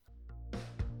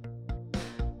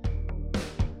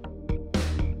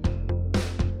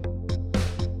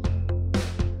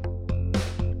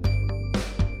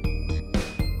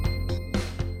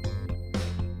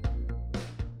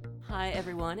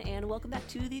everyone, and welcome back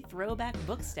to the Throwback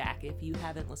Book Stack. If you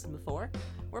haven't listened before,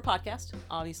 we're a podcast,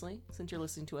 obviously, since you're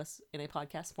listening to us in a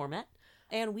podcast format.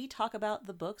 And we talk about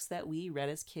the books that we read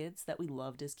as kids, that we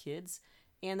loved as kids,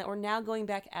 and that we're now going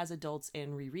back as adults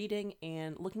and rereading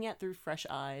and looking at through fresh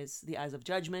eyes, the eyes of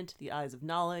judgment, the eyes of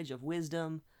knowledge, of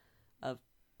wisdom, of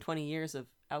 20 years of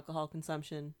alcohol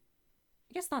consumption.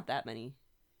 I guess not that many.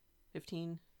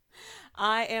 15.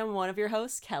 I am one of your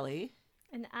hosts, Kelly.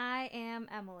 And I am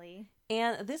Emily.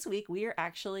 And this week we are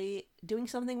actually doing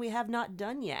something we have not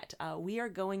done yet. We are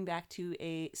going back to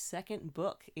a second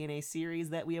book in a series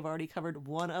that we have already covered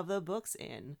one of the books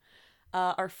in.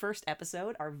 Our first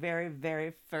episode, our very,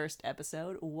 very first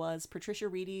episode, was Patricia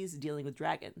Reedy's Dealing with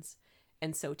Dragons.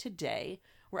 And so today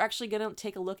we're actually going to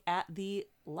take a look at the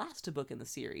last book in the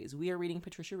series. We are reading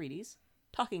Patricia Reedy's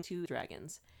Talking to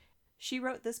Dragons. She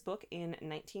wrote this book in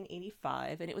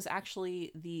 1985, and it was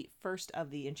actually the first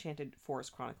of the Enchanted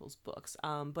Forest Chronicles books,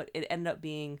 but it ended up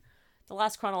being the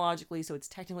last chronologically, so it's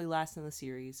technically last in the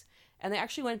series. And they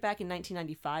actually went back in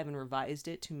 1995 and revised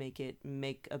it to make it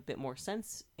make a bit more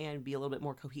sense and be a little bit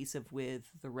more cohesive with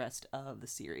the rest of the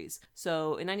series.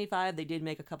 So in 95, they did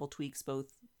make a couple tweaks, both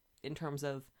in terms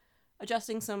of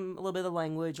adjusting a little bit of the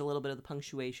language, a little bit of the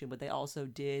punctuation, but they also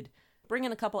did bring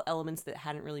in a couple elements that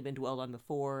hadn't really been dwelled on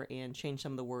before and change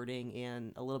some of the wording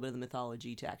and a little bit of the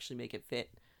mythology to actually make it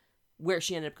fit where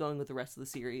she ended up going with the rest of the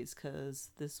series,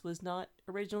 because this was not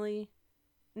originally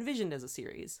envisioned as a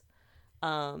series.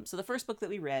 So the first book that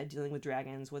we read, Dealing with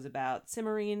Dragons, was about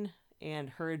Cimmerine and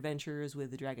her adventures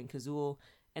with the dragon Kazul,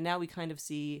 and now we kind of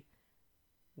see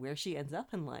where she ends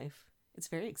up in life. It's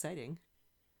very exciting.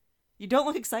 You don't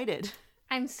look excited.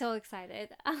 I'm so excited.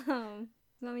 You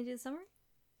want me to do the summary?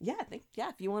 Yeah,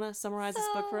 if you want to summarize this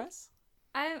book for us.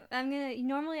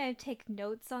 Normally I take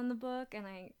notes on the book and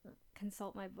I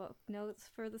consult my book notes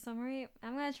for the summary.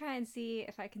 I'm gonna try and see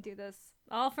if I can do this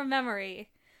all from memory.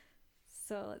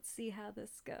 So let's see how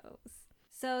this goes.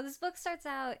 So this book starts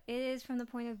out, it is from the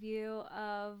point of view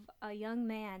of a young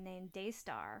man named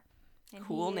Daystar.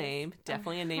 Cool name.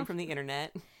 Definitely a name from the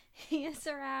internet. He is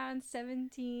around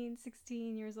 17,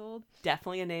 16 years old.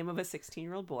 Definitely a name of a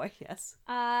 16-year-old boy, yes.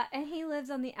 And he lives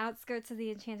on the outskirts of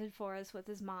the Enchanted Forest with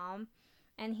his mom.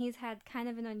 And he's had kind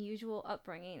of an unusual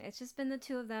upbringing. It's just been the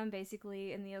two of them,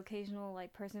 basically, and the occasional,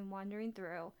 person wandering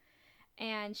through.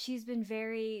 And she's been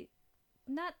very,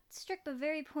 not strict, but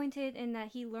very pointed in that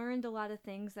he learned a lot of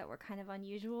things that were kind of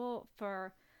unusual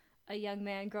for a young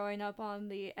man growing up on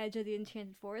the edge of the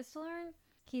Enchanted Forest to learn.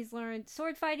 He's learned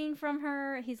sword fighting from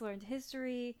her, he's learned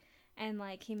history, and,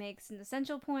 he makes an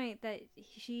essential point that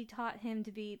she taught him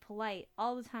to be polite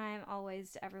all the time,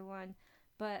 always to everyone,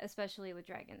 but especially with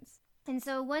dragons. And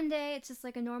so one day, it's just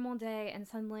a normal day, and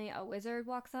suddenly a wizard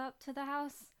walks up to the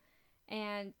house,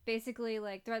 and basically,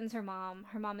 threatens her mom.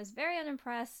 Her mom is very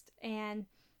unimpressed, and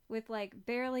with,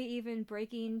 barely even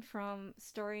breaking from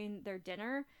stirring their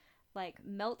dinner,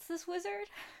 melts this wizard.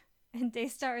 And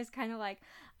Daystar is kind of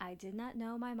I did not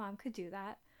know my mom could do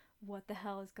that. What the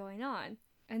hell is going on?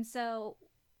 And so,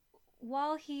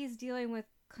 while he's dealing with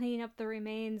cleaning up the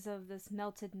remains of this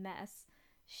melted mess,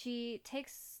 she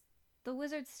takes the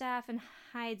wizard's staff and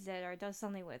hides it or does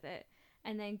something with it,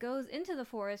 and then goes into the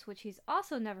forest, which he's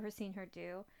also never seen her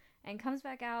do, and comes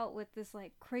back out with this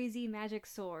crazy magic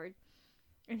sword.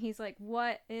 And he's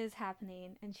what is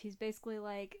happening? And she's basically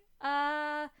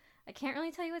I can't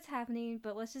really tell you what's happening,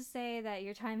 but let's just say that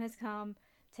your time has come.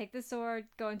 Take the sword,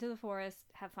 go into the forest,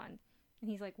 have fun. And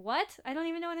he's what? I don't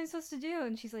even know what I'm supposed to do.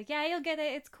 And she's yeah, you'll get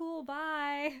it. It's cool.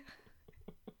 Bye.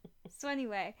 So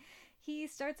anyway, he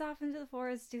starts off into the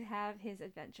forest to have his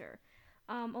adventure.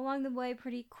 Along the way,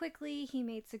 pretty quickly, he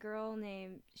meets a girl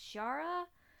named Shara,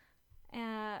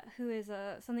 who is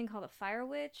something called a fire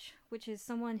witch, which is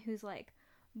someone who's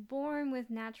born with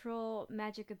natural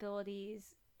magic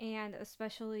abilities, and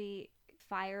especially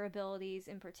fire abilities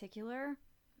in particular.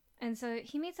 And so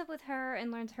he meets up with her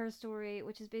and learns her story,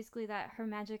 which is basically that her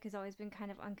magic has always been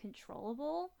kind of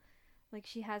uncontrollable.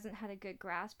 She hasn't had a good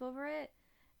grasp over it.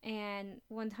 And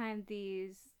one time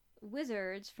these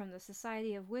wizards from the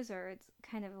Society of Wizards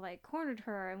kind of cornered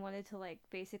her and wanted to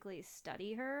basically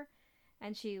study her.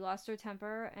 And she lost her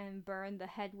temper and burned the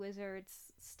head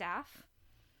wizard's staff,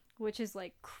 which is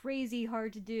crazy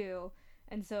hard to do.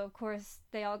 And so, of course,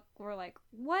 they all were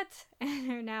what? And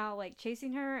they're now,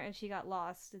 chasing her, and she got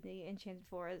lost in the Enchanted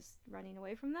Forest, running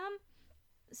away from them.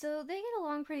 So they get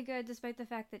along pretty good, despite the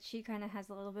fact that she kind of has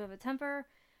a little bit of a temper,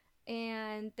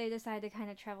 and they decide to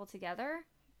kind of travel together,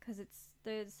 because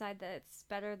they decide that it's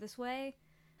better this way.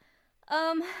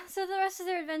 So the rest of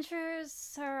their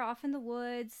adventures are off in the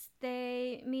woods.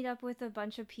 They meet up with a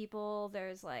bunch of people.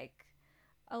 There's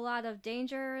a lot of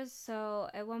dangers. So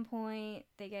at one point,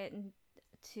 they get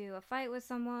into a fight with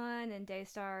someone, and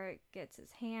Daystar gets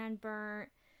his hand burnt,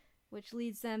 which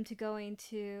leads them to going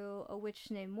to a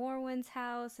witch named Morwen's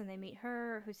house, and they meet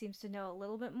her, who seems to know a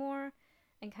little bit more,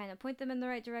 and kind of point them in the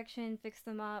right direction, fix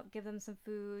them up, give them some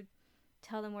food,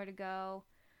 tell them where to go.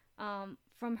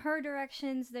 From her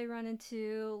directions, they run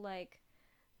into like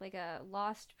a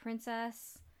lost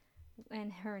princess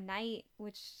and her knight,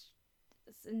 which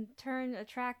in turn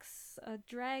attracts a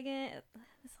dragon.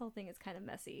 This whole thing is kind of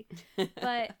messy,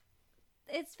 but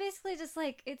it's basically just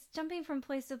like it's jumping from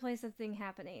place to place of thing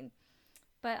happening.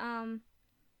 But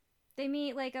they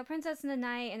meet like a princess and a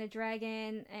knight and a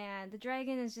dragon, and the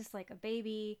dragon is just like a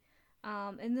baby.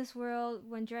 In this world,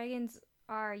 when dragons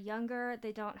are younger,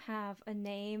 they don't have a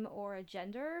name or a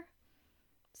gender,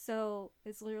 so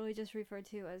it's literally just referred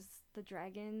to as the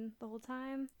dragon the whole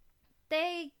time.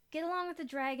 They get along with the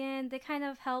dragon. They kind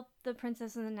of help the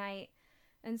princess and the knight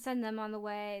and send them on the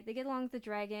way. They get along with the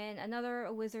dragon.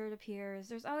 Another wizard appears.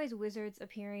 There's always wizards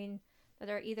appearing that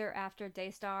are either after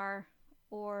Daystar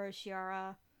or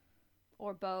Shiara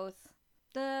or both.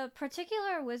 The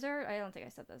particular wizard, I don't think I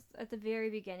said this, at the very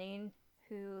beginning,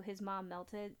 who his mom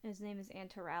melted, his name is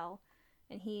Antorel,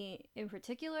 and he in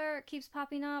particular keeps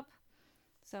popping up.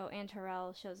 So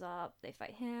Antorel shows up, they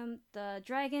fight him. The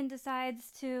dragon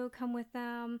decides to come with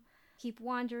them, keep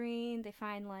wandering. They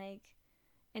find like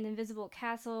an invisible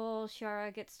castle.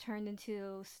 Shiara gets turned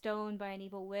into stone by an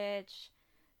evil witch.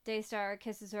 Daystar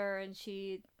kisses her and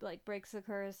she like breaks the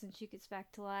curse and she gets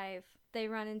back to life. They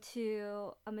run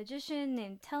into a magician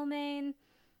named Telmaine,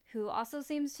 who also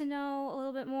seems to know a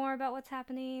little bit more about what's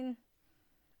happening.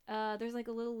 There's like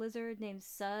a little lizard named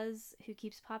Suz who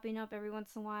keeps popping up every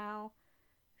once in a while,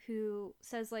 who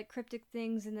says like cryptic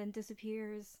things and then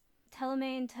disappears.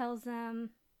 Telmaine tells them,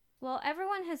 well,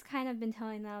 everyone has kind of been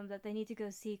telling them that they need to go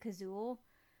see Kazul,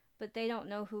 but they don't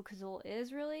know who Kazul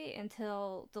is really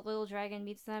until the little dragon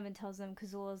meets them and tells them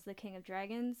Kazul is the king of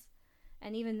dragons.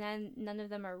 And even then, none of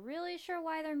them are really sure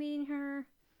why they're meeting her,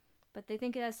 but they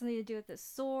think it has something to do with this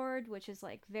sword, which is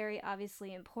like very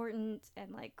obviously important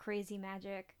and like crazy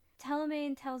magic.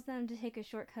 Telmaine tells them to take a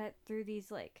shortcut through these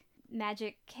like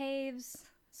magic caves.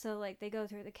 So like they go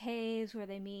through the caves where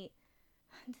they meet.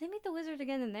 Did they meet the wizard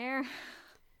again in there?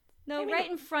 No, right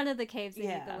in front of the caves they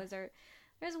meet the wizard.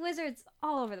 There's wizards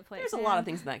all over the place. There's a lot of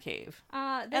things in that cave.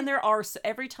 And there are,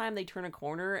 every time they turn a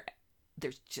corner,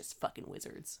 there's just fucking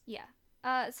wizards. Yeah.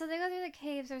 So they go through the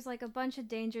caves. There's like a bunch of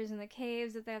dangers in the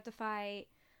caves that they have to fight.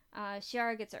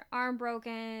 Shiara gets her arm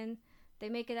broken. They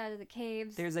make it out of the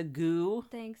caves. There's a goo.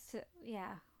 Thanks to...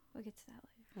 Yeah, we'll get to that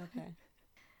later.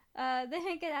 Okay. They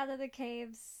make it out of the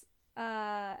caves.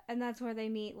 And that's where they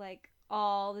meet like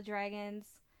all the dragons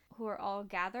who are all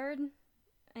gathered.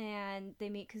 And they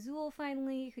meet Kazul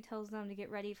finally, who tells them to get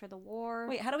ready for the war.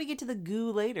 Wait, how do we get to the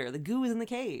goo later? The goo is in the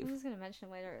cave. I was going to mention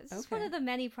it later. It's just one of the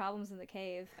many problems in the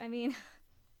cave. I mean,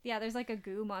 yeah, there's like a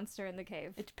goo monster in the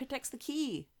cave. It protects the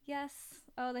key. Yes.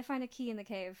 Oh, they find a key in the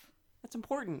cave. That's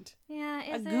important. Yeah,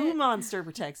 is a goo monster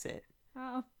protects it.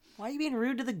 Oh. Why are you being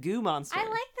rude to the goo monster? I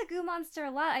like the goo monster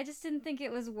a lot. I just didn't think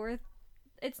it was worth...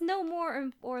 It's no more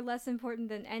or less important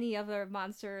than any other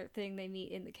monster thing they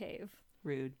meet in the cave.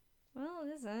 Rude. Well,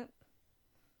 it isn't.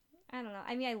 I don't know.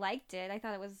 I mean, I liked it. I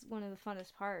thought it was one of the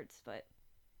funnest parts, but...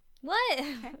 What?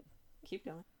 Okay. Keep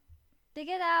going. They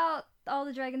get out. All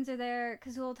the dragons are there.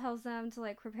 Kazul tells them to,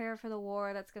 like, prepare for the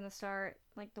war that's gonna start.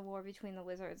 Like, the war between the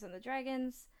wizards and the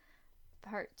dragons.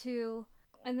 Part 2.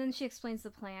 And then she explains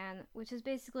the plan, which is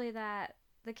basically that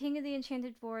the king of the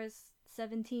Enchanted Forest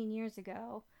 17 years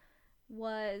ago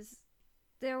was...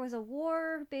 There was a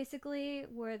war, basically,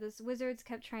 where the wizards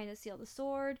kept trying to steal the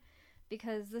sword,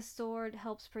 because this sword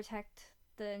helps protect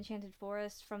the Enchanted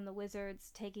Forest from the wizards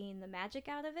taking the magic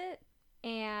out of it.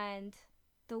 And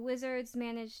the wizards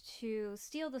managed to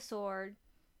steal the sword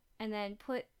and then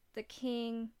put the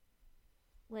king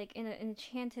like in an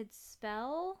enchanted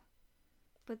spell,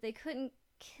 but they couldn't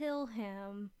kill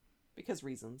him. Because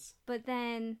reasons. But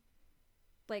then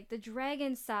like the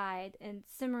dragon side and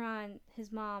Cimarron,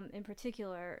 his mom in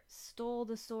particular, stole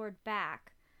the sword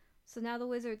back. So now the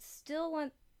wizards still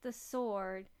want the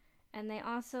sword, and they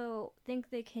also think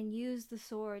they can use the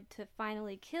sword to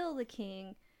finally kill the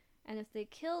king. And if they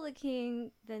kill the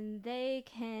king, then they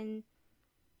can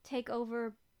take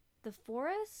over the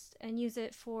forest and use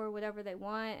it for whatever they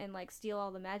want and like steal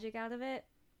all the magic out of it.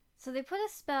 So they put a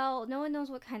spell, no one knows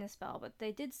what kind of spell, but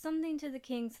they did something to the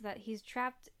king so that he's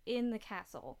trapped in the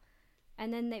castle.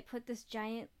 And then they put this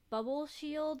giant bubble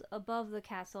shield above the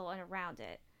castle and around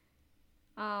it.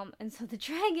 And so the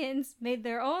dragons made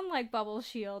their own like bubble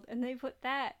shield, and they put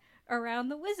that around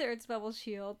the wizard's bubble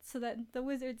shield so that the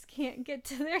wizards can't get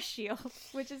to their shield,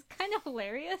 which is kind of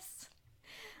hilarious.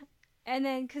 And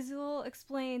then Kazul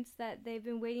explains that they've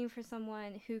been waiting for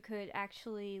someone who could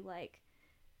actually, like,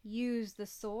 use the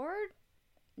sword.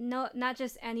 No, not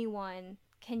just anyone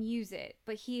can use it,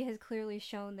 but he has clearly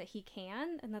shown that he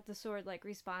can, and that the sword, like,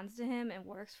 responds to him and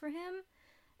works for him.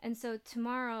 And so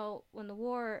tomorrow, when the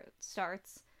war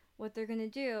starts, what they're going to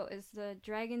do is the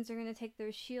dragons are going to take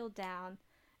their shield down,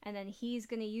 and then he's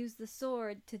going to use the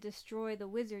sword to destroy the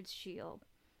wizard's shield.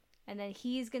 And then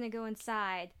he's going to go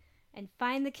inside and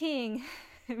find the king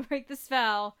and break the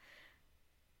spell.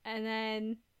 And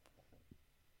then,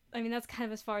 I mean, that's kind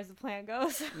of as far as the plan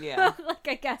goes. Yeah. Like,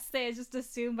 I guess they just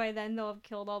assume by then they'll have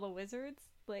killed all the wizards.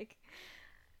 Like,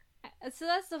 so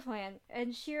that's the plan.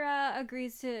 And Shira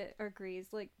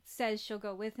says she'll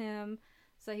go with him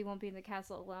so he won't be in the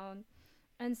castle alone.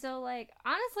 And so, like,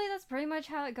 honestly, that's pretty much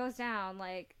how it goes down.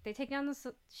 Like, they take down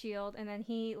the shield, and then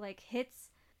he, like, hits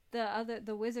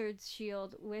the wizard's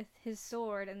shield with his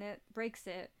sword, and it breaks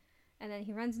it. And then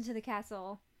he runs into the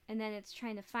castle, and then it's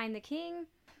trying to find the king.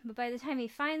 But by the time he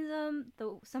finds them,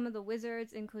 some of the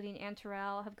wizards, including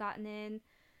Antorel, have gotten in.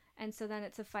 And so then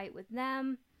it's a fight with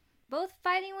them. Both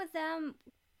fighting with them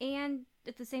and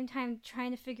at the same time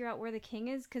trying to figure out where the king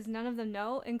is, because none of them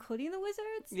know, including the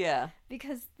wizards. Yeah.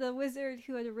 Because the wizard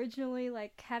who had originally,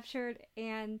 like, captured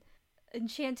and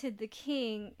enchanted the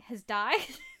king has died.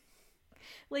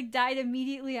 Like, died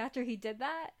immediately after he did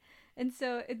that. And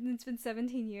so it's been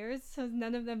 17 years, so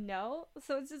none of them know.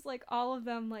 So it's just, like, all of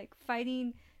them, like,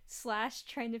 fighting /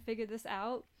 trying to figure this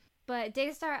out. But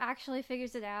Daystar actually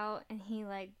figures it out, and he,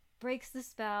 like, breaks the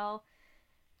spell.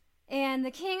 And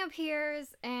the king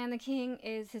appears, and the king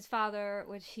is his father,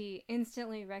 which he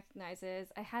instantly recognizes.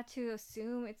 I had to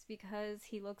assume it's because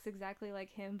he looks exactly like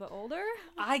him, but older.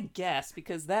 I guess,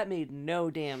 because that made no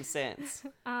damn sense.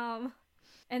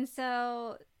 And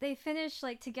so they finish,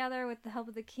 like, together with the help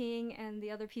of the king and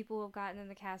the other people who have gotten in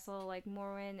the castle, like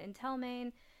Morwen and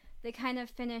Telmain. They kind of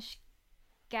finish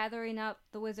gathering up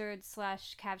the wizards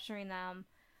 / capturing them.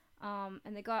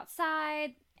 And they go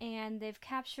outside, and they've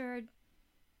captured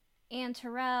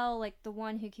Antorel, like, the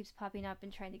one who keeps popping up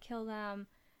and trying to kill them.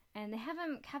 And they have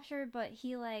him captured, but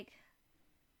he, like,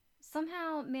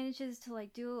 somehow manages to,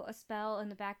 like, do a spell in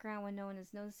the background when no one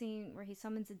is noticing, where he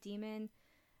summons a demon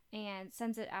and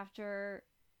sends it after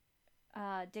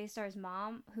Daystar's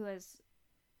mom, who has,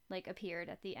 like, appeared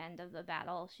at the end of the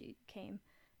battle. She came.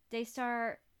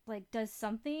 Daystar, like, does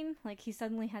something, like, he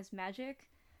suddenly has magic,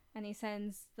 and he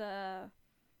sends the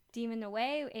demon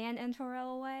away and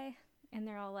Antorel away, and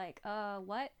they're all like,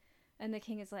 what? And the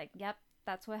king is like, yep,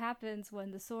 that's what happens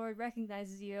when the sword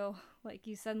recognizes you. Like,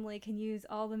 you suddenly can use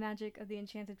all the magic of the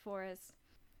Enchanted Forest.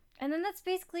 And then that's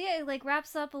basically it. It, like,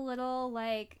 wraps up a little,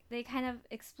 like, they kind of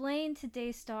explain to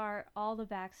Daystar all the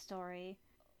backstory,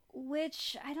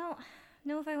 which I don't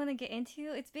know if I want to get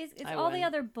into. It's all the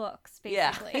other books,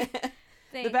 basically.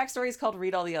 Yeah. The backstory is called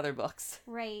Read All the Other Books.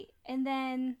 Right. And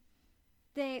then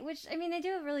they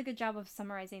do a really good job of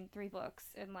summarizing 3 books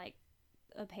in, like,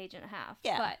 a page and a half.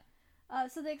 Yeah.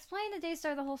 But, so they explain to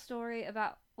Daystar the whole story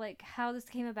about, like, how this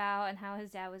came about and how his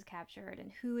dad was captured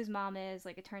and who his mom is.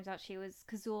 Like, it turns out she was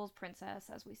Kazul's princess,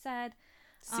 as we said.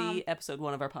 See episode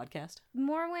 1 of our podcast.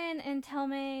 Morwen and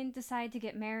Telmain decide to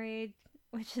get married,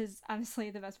 which is honestly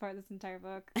the best part of this entire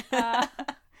book.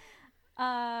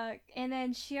 And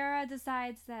then Shiara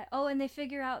decides that... Oh, and they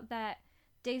figure out that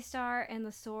Daystar and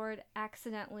the sword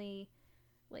accidentally,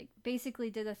 like, basically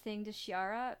did a thing to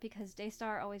Shiara because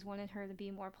Daystar always wanted her to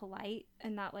be more polite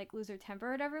and not, like, lose her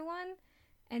temper at everyone.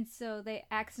 And so they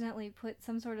accidentally put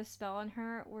some sort of spell on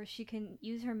her where she can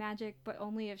use her magic, but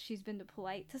only if she's been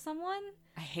polite to someone.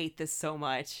 I hate this so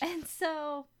much. And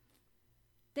so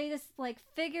they just, like,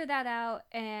 figure that out,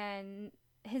 and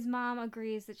his mom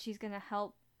agrees that she's going to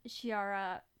help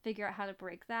Shiara figure out how to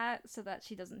break that so that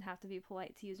she doesn't have to be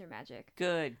polite to use her magic.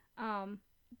 Good.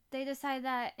 They decide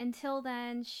that until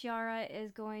then, Shiara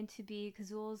is going to be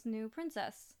Kazul's new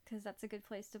princess, because that's a good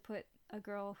place to put a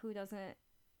girl who doesn't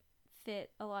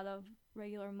fit a lot of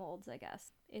regular molds, I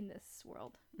guess, in this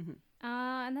world. Mm-hmm.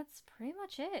 And that's pretty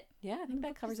much it. Yeah, I think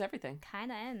that covers everything.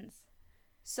 Kind of ends.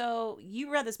 So,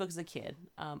 you read this book as a kid.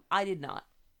 I did not.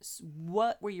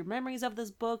 What were your memories of this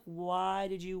book? Why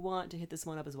did you want to hit this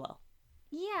one up as well?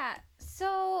 Yeah,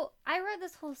 so I read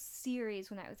this whole series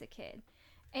when I was a kid.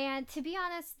 And to be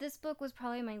honest, this book was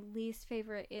probably my least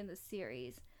favorite in the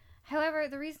series. However,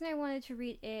 the reason I wanted to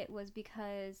read it was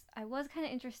because I was kind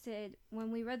of interested. When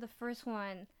we read the first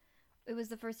one, it was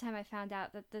the first time I found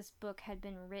out that this book had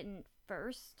been written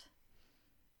first.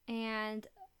 And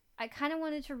I kind of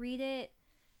wanted to read it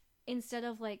instead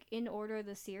of like in order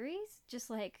the series, just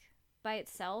like by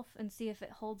itself, and see if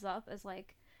it holds up as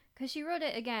like, because she wrote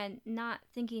it again not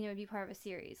thinking it would be part of a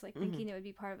series, like thinking it would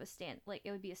be part of like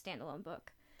it would be a standalone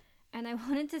book. And I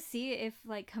wanted to see if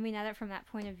like coming at it from that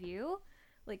point of view,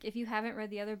 like if you haven't read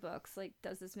the other books, like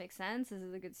does this make sense? Is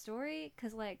it a good story?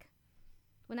 Because like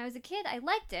when I was a kid I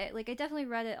liked it, like I definitely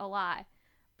read it a lot,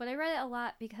 but I read it a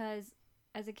lot because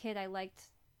as a kid I liked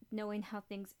knowing how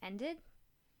things ended.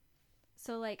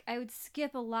 So like I would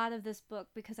skip a lot of this book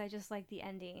because I just liked the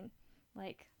ending.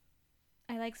 Like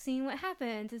I like seeing what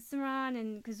happened to Simran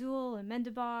and Kazul and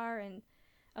Mendabar, and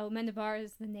Mendabar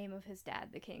is the name of his dad,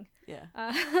 the king. Yeah.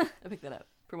 I picked that up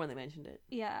for when they mentioned it.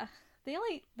 Yeah.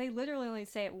 They literally only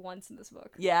say it once in this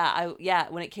book. Yeah,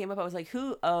 when it came up I was like,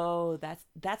 who? Oh,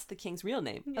 that's the king's real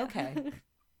name. Yeah. Okay.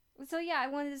 So yeah, I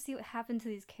wanted to see what happened to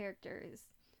these characters.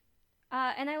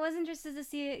 And I was interested to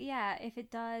see it, yeah, if it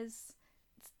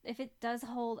does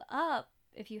hold up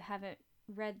if you haven't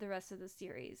read the rest of the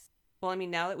series. Well, I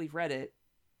mean, now that we've read it,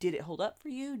 did it hold up for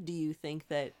you? Do you think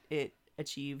that it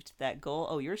achieved that goal?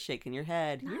 Oh, you're shaking your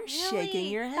head. You're shaking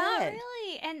your head. Not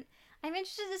really. And I'm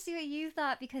interested to see what you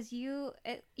thought, because you've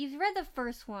read the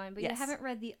first one, but yes, you haven't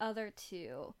read the other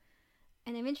two.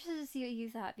 And I'm interested to see what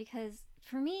you thought, because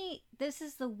for me, this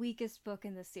is the weakest book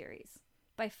in the series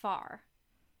by far.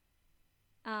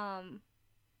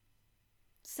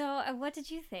 So what did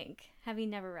you think,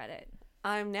 having never read it?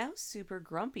 I'm now super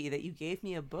grumpy that you gave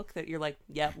me a book that you're like,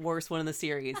 yeah, worst one in the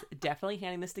series. Definitely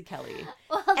handing this to Kelly.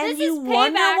 Well, and you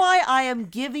wonder why I am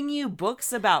giving you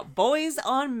books about boys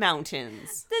on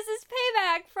mountains. This is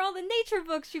payback for all the nature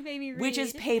books you made me read. Which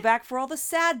is payback for all the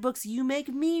sad books you make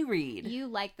me read. You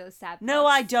like those sad books. No,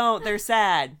 I don't. They're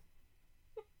sad.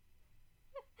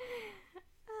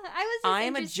 I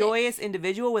am a joyous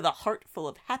individual with a heart full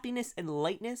of happiness and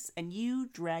lightness, and you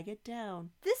drag it down.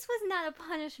 This was not a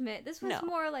punishment. This was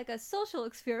more like a social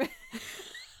experiment.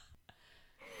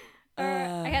 Or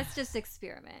I guess just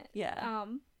experiment. Yeah.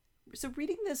 So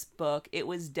reading this book, it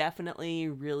was definitely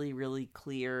really, really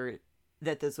clear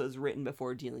that this was written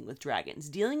before Dealing with Dragons.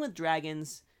 Dealing with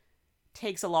Dragons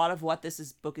takes a lot of what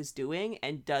this book is doing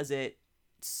and does it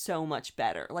so much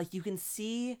better. Like, you can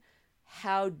see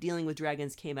how Dealing with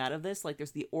Dragons came out of this. Like,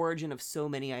 there's the origin of so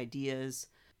many ideas,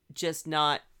 just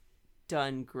not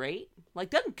done great. Like,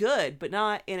 done good, but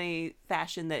not in a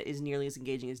fashion that is nearly as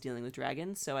engaging as Dealing with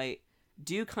Dragons. So I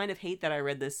do kind of hate that I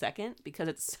read this second, because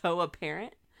it's so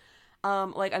apparent.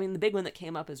 The big one that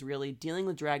came up is really Dealing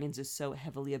with Dragons is so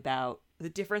heavily about the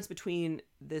difference between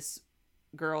this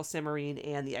girl, Cimarine,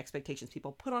 and the expectations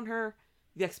people put on her,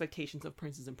 the expectations of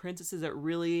princes and princesses. It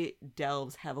really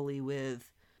delves heavily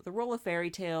with the role of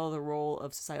fairy tale, the role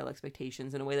of societal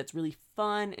expectations in a way that's really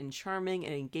fun and charming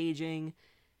and engaging.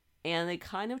 And they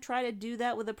kind of try to do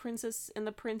that with the princess and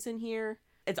the prince in here.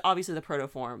 It's obviously the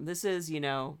protoform. This is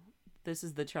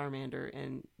the Charmander,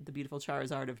 and the beautiful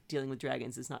Charizard of Dealing with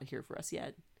Dragons is not here for us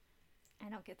yet. I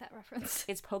don't get that reference.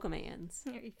 It's Pokemans.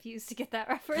 I refuse to get that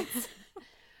reference.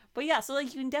 But yeah, so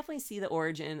like you can definitely see the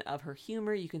origin of her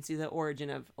humor. You can see the origin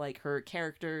of like her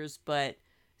characters, but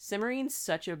Cimarine's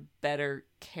such a better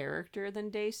character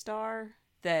than Daystar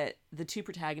that the two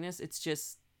protagonists, it's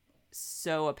just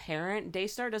so apparent.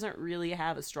 Daystar doesn't really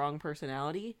have a strong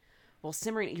personality. Well,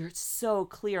 Cimarine, you're so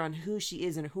clear on who she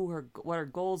is and what her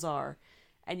goals are.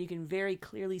 And you can very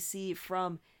clearly see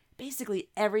from basically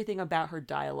everything about her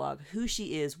dialogue, who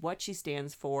she is, what she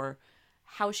stands for,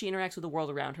 how she interacts with the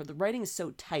world around her. The writing is so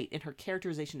tight and her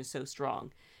characterization is so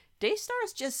strong. Daystar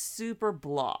is just super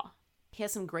blah. He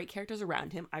has some great characters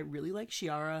around him. I really like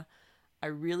Shiara. I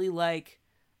really like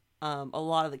a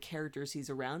lot of the characters he's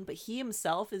around, but he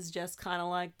himself is just kind of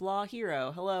like blah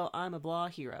hero. Hello, I'm a blah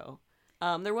hero.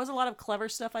 There was a lot of clever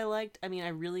stuff I liked. I mean, I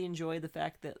really enjoyed the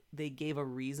fact that they gave a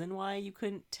reason why you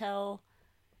couldn't tell.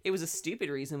 It was a stupid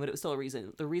reason, but it was still a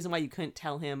reason. The reason why you couldn't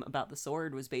tell him about the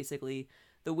sword was basically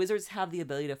the wizards have the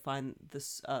ability to find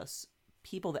the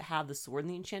people that have the sword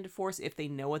in the Enchanted Forest if they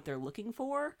know what they're looking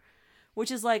for, which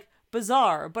is like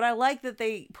bizarre. But I like that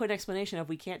they put an explanation of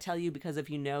we can't tell you because if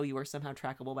you know you are somehow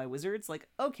trackable by wizards. Like,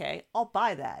 okay, I'll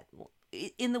buy that.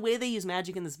 In the way they use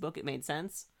magic in this book, it made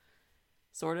sense.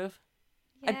 Sort of.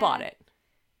 Yeah. I bought it.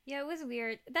 Yeah, it was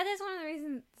weird. That is one of the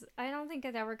reasons I don't think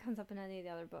it ever comes up in any of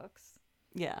the other books.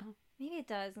 Yeah. Maybe it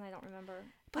does, and I don't remember.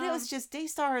 But it was just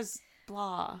Daystar's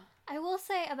blah. I will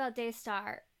say about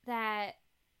Daystar that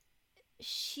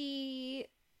she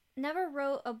never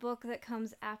wrote a book that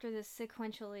comes after this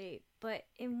sequentially, but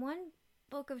in one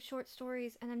book of short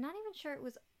stories, and I'm not even sure it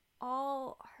was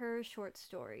all her short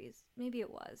stories. Maybe it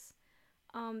was.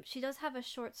 She does have a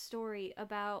short story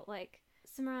about, like,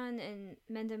 Cimarron and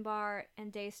Mendenbar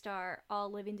and Daystar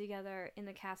all living together in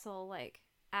the castle, like,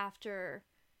 after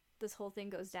this whole thing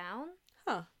goes down.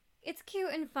 Huh. It's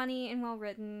cute and funny and well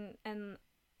written, and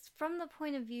from the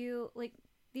point of view, like,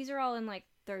 these are all in, like,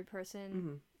 third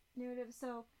person narrative,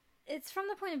 so it's from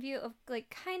the point of view of, like,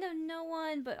 kind of no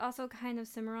one, but also kind of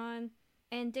Cimarron,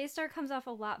 and Daystar comes off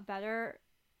a lot better,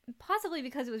 possibly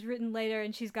because it was written later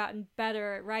and she's gotten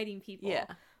better at writing people. Yeah.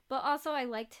 But also I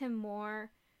liked him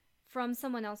more from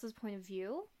someone else's point of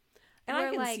view. And where,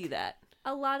 I can like, see that.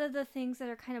 A lot of the things that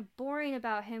are kind of boring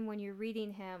about him when you're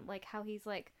reading him, like how he's,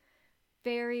 like,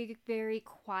 very, very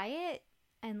quiet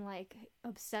and, like,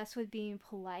 obsessed with being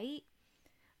polite,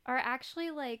 are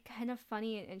actually, like, kind of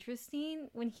funny and interesting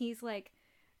when he's, like,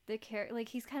 the character, like,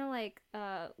 he's kind of like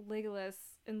Legolas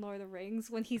in Lord of the Rings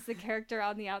when he's the character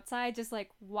on the outside, just, like,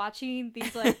 watching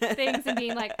these, like, things and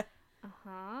being like,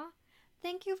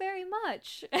 thank you very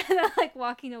much, and then, like,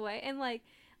 walking away, and, like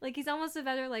he's almost a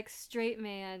better, like, straight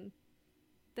man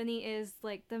than he is,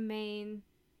 like, the main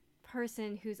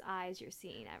person whose eyes you're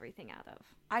seeing everything out of.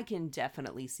 I can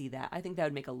definitely see that. I think that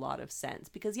would make a lot of sense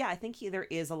because, yeah, I think there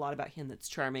is a lot about him that's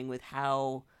charming with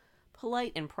how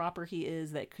polite and proper he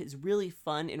is that is really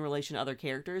fun in relation to other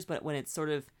characters, but when it's sort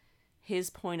of his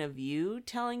point of view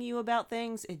telling you about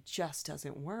things, it just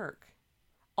doesn't work.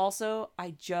 Also,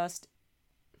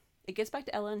 it gets back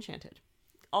to Ella Enchanted.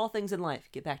 All things in life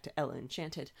get back to Ella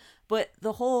Enchanted. But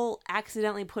the whole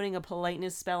accidentally putting a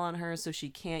politeness spell on her so she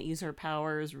can't use her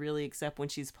powers really except when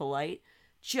she's polite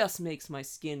just makes my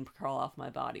skin crawl off my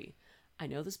body. I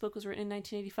know this book was written in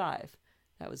 1985.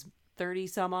 That was 30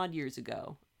 some odd years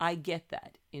ago. I get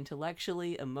that.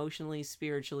 Intellectually, emotionally,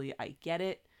 spiritually, I get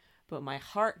it. But my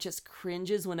heart just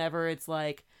cringes whenever it's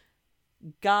like,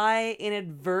 guy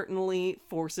inadvertently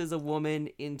forces a woman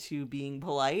into being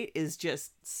polite is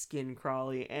just skin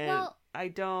crawly, and Well, I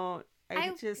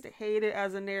just hate it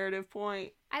as a narrative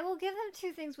point. I will give them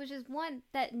two things, which is one,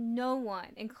 that no one,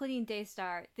 including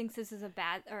Daystar, thinks this is a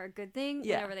bad or a good thing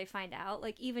whenever they find out.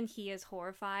 Like, even he is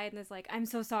horrified and is like, I'm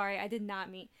so sorry, I did not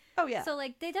mean. Oh yeah. So,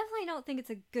 like, they definitely don't think it's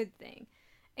a good thing.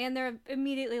 And they're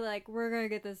immediately like, we're gonna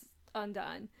get this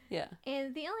undone. Yeah.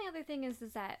 And the only other thing is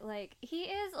that, like, he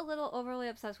is a little overly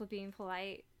obsessed with being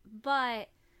polite, but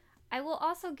I will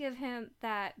also give him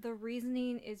that the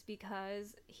reasoning is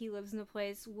because he lives in a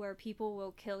place where people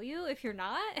will kill you if you're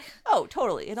not. Oh,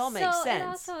 totally. It all makes sense. It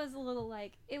also is a little,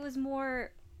 like, it was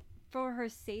more for her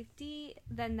safety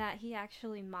than that he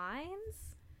actually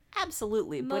minds.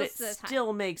 Absolutely, but it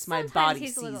still makes my Sometimes body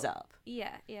he's seize up.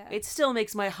 Yeah, yeah. It still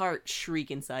makes my heart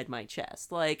shriek inside my chest.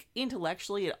 Like,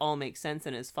 intellectually, it all makes sense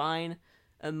and is fine.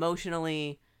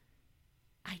 Emotionally,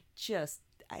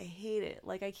 I hate it.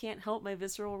 Like, I can't help my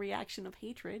visceral reaction of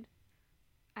hatred.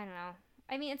 I don't know.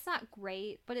 I mean, it's not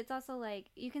great, but it's also, like,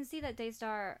 you can see that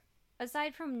Daystar,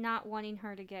 aside from not wanting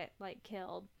her to get, like,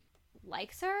 killed,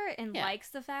 likes her and likes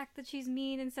the fact that she's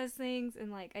mean and says things,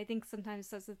 and, like, I think sometimes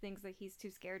says the things that he's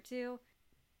too scared to.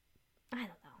 I don't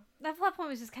know. That plot point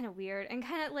was just kind of weird, and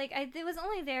kind of, like, it was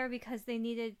only there because they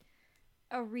needed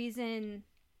a reason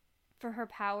for her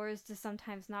powers to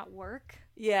sometimes not work.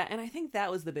 Yeah, and I think that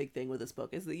was the big thing with this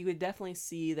book, is that you could definitely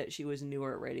see that she was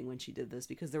newer at writing when she did this,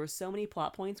 because there were so many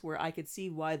plot points where I could see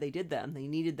why they did them. They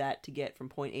needed that to get from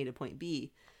point A to point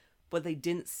B, but they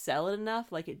didn't sell it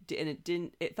enough. Like,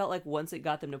 it felt like once it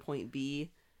got them to point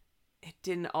B, it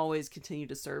didn't always continue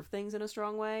to serve things in a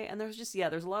strong way. And there's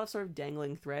a lot of sort of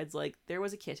dangling threads. Like, there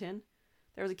was a kitten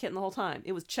the whole time.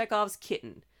 It was Chekhov's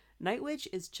kitten. Night Witch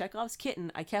is Chekhov's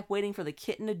kitten. I kept waiting for the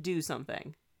kitten to do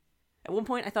something. At one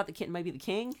point, I thought the kitten might be the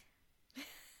king.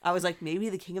 I was like, maybe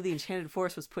the king of the Enchanted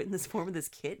Forest was put in this form of this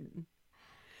kitten.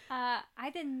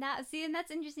 I did not see, and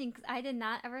that's interesting because I did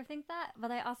not ever think that,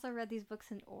 but I also read these books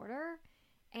in order,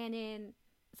 so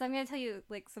I'm going to tell you,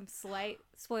 like, some slight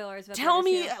spoilers about Tell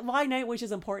me why Night Witch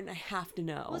is important. I have to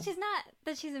know. Well, she's not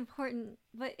that she's important,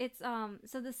 but it's,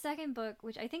 so the second book,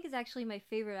 which I think is actually my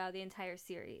favorite out of the entire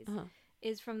series,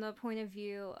 is from the point of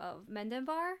view of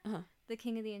Mendenbar, the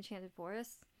king of the Enchanted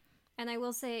Forest. And I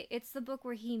will say, it's the book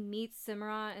where he meets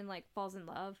Cimarron and, like, falls in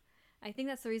love. I think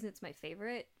that's the reason it's my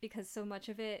favorite, because so much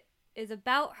of it is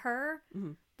about her,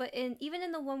 but even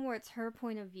in the one where it's her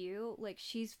point of view, like,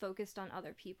 she's focused on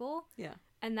other people. Yeah.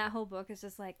 And that whole book is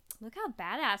just like, look how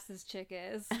badass this chick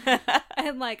is.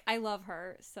 And, like, I love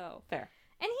her, so. Fair.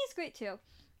 And he's great, too.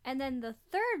 And then the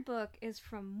third book is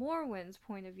from Morwen's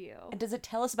point of view. And does it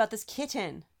tell us about this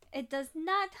kitten? It does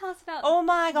not tell us about Oh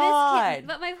my god! This kitten.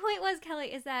 But my point was,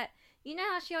 Kelly, is that, you know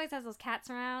how she always has those cats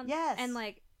around? Yes. And,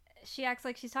 like, she acts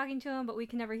like she's talking to them, but we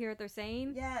can never hear what they're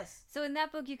saying? Yes. So in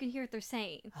that book, you can hear what they're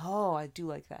saying. Oh, I do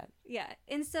like that. Yeah.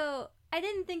 And so I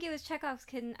didn't think it was Chekhov's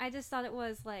kitten. I just thought it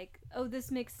was like, oh,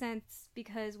 this makes sense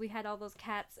because we had all those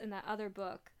cats in that other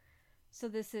book. So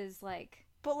this is like...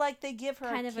 But, like, they give her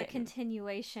kind a of a kitten.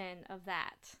 continuation of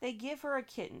that. They give her a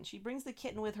kitten. She brings the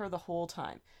kitten with her the whole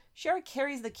time. Shara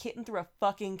carries the kitten through a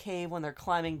fucking cave when they're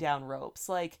climbing down ropes.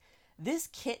 Like, this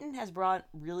kitten has brought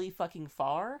really fucking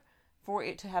far for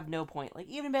it to have no point. Like,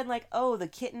 even been like, oh, the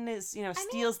kitten is,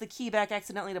 steals the key back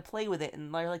accidentally to play with it,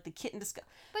 and they're like, the kitten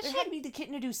but there had to be the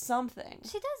kitten to do something.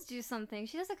 She does do something.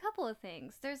 She does a couple of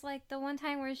things. There's, like, the one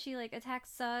time where she, like,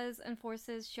 attacks Suz and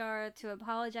forces Shara to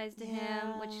apologize to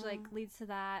him, which, like, leads to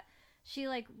that. She,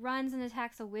 like, runs and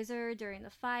attacks a wizard during the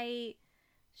fight.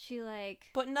 She, like...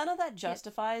 But none of that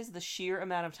justifies the sheer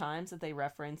amount of times that they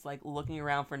reference, like, looking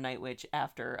around for Night Witch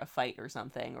after a fight or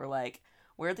something, or, like,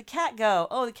 where'd the cat go?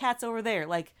 Oh, the cat's over there.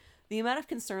 Like, the amount of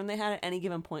concern they had at any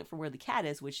given point for where the cat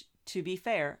is, which, to be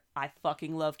fair, I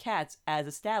fucking love cats, as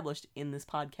established in this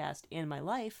podcast in my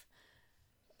life,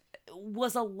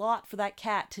 was a lot for that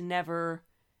cat to never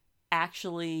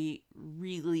actually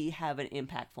really have an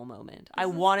impactful moment. I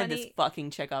wanted this fucking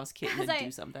Chekhov's kitten to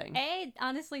do something. I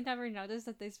honestly never noticed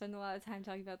that they spend a lot of time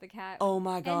talking about the cat. Oh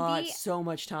my god, so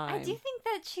much time. I do think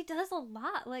that she does a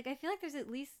lot. Like, I feel like there's at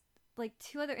least like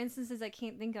 2 other instances I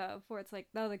can't think of where it's like,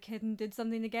 oh, the kitten did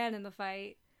something again in the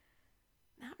fight.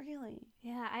 Not really.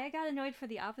 Yeah, I got annoyed for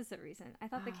the opposite reason. I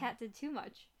thought the cat did too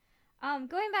much.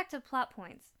 Going back to plot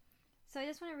points. So I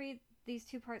just want to read these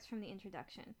 2 parts from the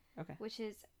introduction. Okay. Which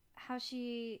is how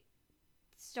she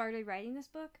started writing this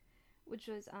book, which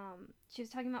was, she was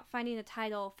talking about finding a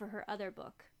title for her other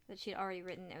book that she had already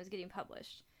written and was getting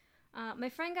published. My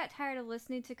friend got tired of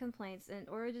listening to complaints and in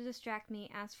order to distract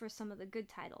me, asked for some of the good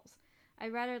titles. I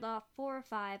rattled off 4 or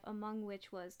 5, among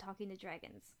which was Talking to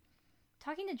Dragons.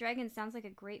 Talking to Dragons sounds like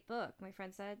a great book, my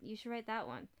friend said. You should write that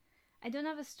one. I don't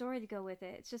have a story to go with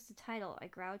it. It's just a title, I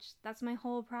grouched. That's my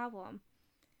whole problem.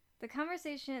 The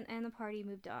conversation and the party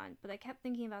moved on, but I kept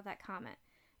thinking about that comment.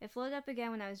 It floated up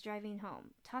again when I was driving home.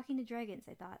 Talking to Dragons,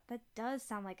 I thought. That does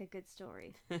sound like a good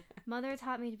story. Mother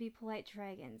taught me to be polite to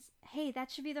dragons. Hey, that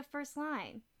should be the first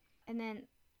line. And then,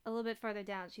 a little bit farther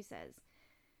down, she says,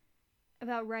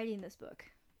 about writing this book.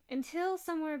 Until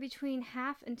somewhere between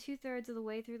half and 2/3 of the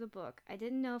way through the book, I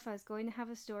didn't know if I was going to have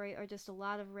a story or just a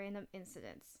lot of random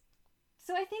incidents.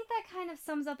 So I think that kind of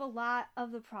sums up a lot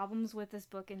of the problems with this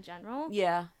book in general.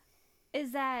 Yeah.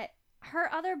 Is that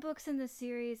her other books in the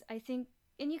series, I think,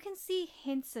 and you can see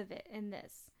hints of it in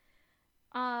this.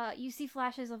 You see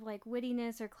flashes of like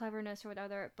wittiness or cleverness or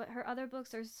whatever, but her other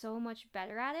books are so much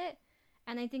better at it.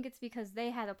 And I think it's because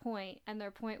they had a point, and their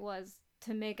point was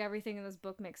to make everything in this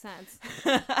book make sense.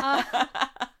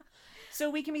 So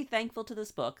we can be thankful to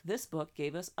this book. This book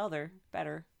gave us other,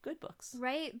 better, good books.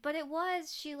 Right? But it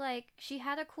was, she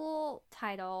had a cool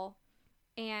title,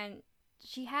 and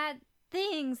she had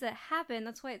things that happened.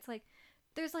 That's why it's like,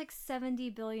 there's like 70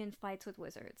 billion fights with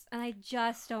wizards, and I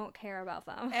just don't care about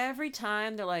them. Every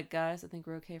time they're like, guys, I think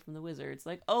we're okay from the wizards.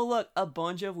 Like, oh, look, a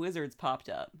bunch of wizards popped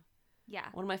up. Yeah.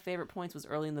 One of my favorite points was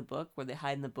early in the book where they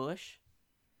hide in the bush.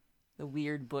 The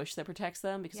weird bush that protects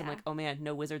them, because I'm like, oh man,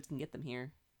 no wizards can get them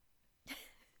here.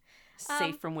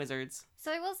 Safe from wizards.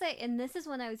 So I will say, and this is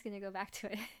when I was going to go back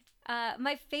to it,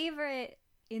 my favorite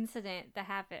incident that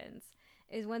happens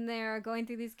is when they're going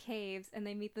through these caves and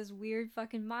they meet this weird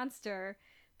fucking monster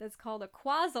that's called a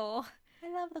Quazzle.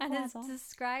 I love the Quazzle. And it's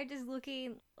described as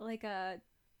looking like a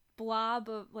blob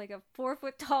of, like a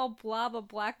 4-foot tall blob of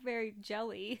blackberry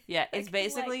jelly. Yeah, it's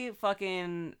basically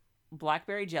fucking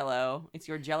blackberry jello. It's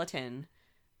your gelatin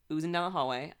oozing down the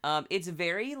hallway. It's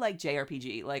very like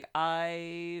JRPG. Like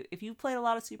if you played a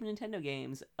lot of Super Nintendo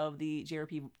games of the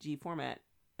JRPG format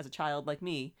as a child like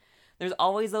me, there's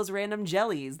always those random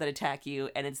jellies that attack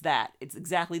you, and it's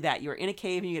exactly that. You're in a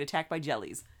cave and you get attacked by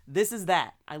jellies. This is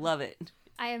that. I love it.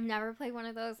 I have never played one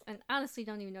of those, and honestly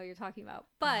don't even know what you're talking about.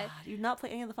 But do you not play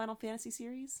any of the Final Fantasy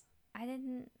series? I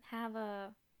didn't have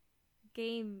a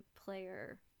game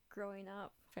player growing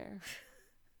up. Fair.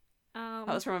 I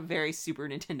was from a very Super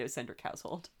Nintendo centric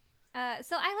household.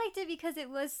 So I liked it because it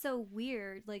was so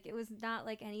weird. Like, it was not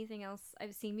like anything else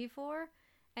I've seen before,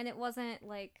 and it wasn't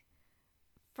like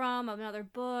from another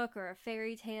book or a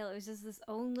fairy tale. It was just this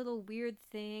own little weird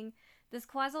thing. This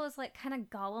Quazzle is like kind of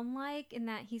Gollum-like in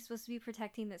that he's supposed to be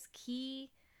protecting this key,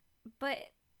 but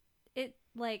it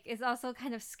like is also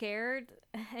kind of scared,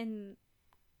 and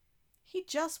he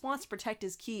just wants to protect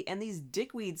his key, and these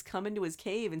dickweeds come into his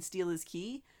cave and steal his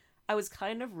key. I was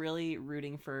kind of really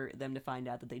rooting for them to find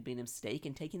out that they'd made a mistake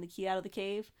in taking the key out of the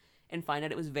cave and find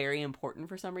out it was very important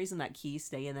for some reason that key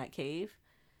stay in that cave,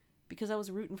 because I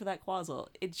was rooting for that Quazzle.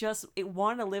 It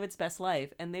wanted to live its best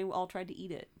life, and they all tried to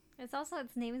eat it.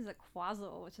 Its name is a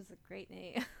Quazzle, which is a great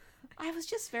name. I was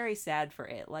just very sad for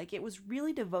it. Like, it was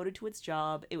really devoted to its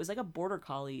job. It was like a border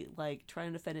collie, like,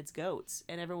 trying to defend its goats,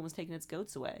 and everyone was taking its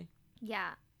goats away.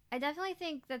 Yeah. I definitely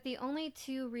think that the only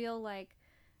two real, like,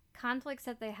 conflicts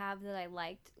that they have that I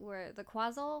liked were the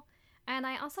Quazzle, and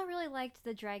I also really liked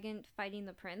the dragon fighting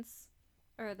the prince,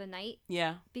 or the knight.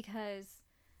 Yeah. Because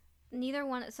neither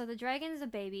one... So the dragon is a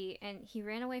baby, and he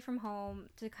ran away from home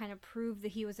to kind of prove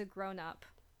that he was a grown-up.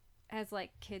 As, like,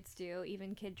 kids do,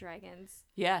 even kid dragons.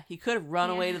 Yeah, he could have run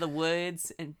away to the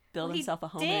woods and built himself a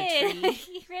home in a tree.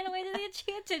 He ran away to the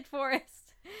enchanted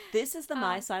forest. This is the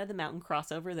My Side of the Mountain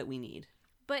crossover that we need.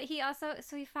 But he also...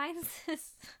 So he finds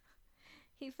this...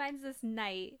 He finds this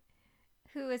knight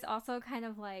who is also kind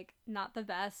of, like, not the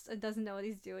best and doesn't know what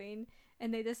he's doing.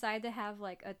 And they decide to have,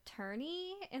 like, a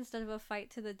tourney instead of a fight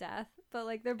to the death. But,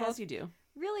 like, they're both As you do.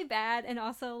 really bad and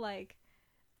also, like...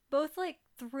 Both, like,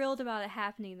 thrilled about it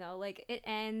happening, though. Like, it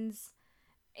ends,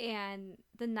 and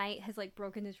the knight has, like,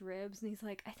 broken his ribs, and he's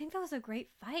like, I think that was a great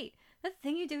fight. That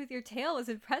thing you did with your tail was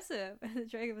impressive. And the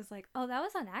dragon was like, oh, that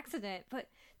was on accident, but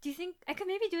do you think I could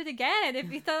maybe do it again if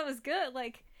you thought it was good?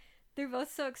 Like, they're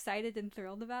both so excited and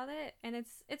thrilled about it, and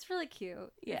it's really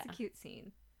cute. Yeah. It's a cute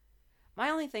scene. My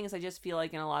only thing is I just feel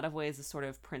like in a lot of ways the sort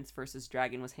of prince versus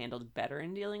dragon was handled better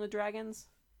in dealing with dragons.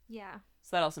 Yeah.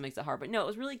 So that also makes it hard. But no, it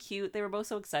was really cute. They were both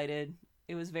so excited.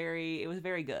 It was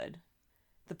very good.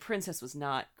 The princess was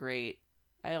not great.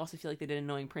 I also feel like they did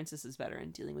annoying princesses better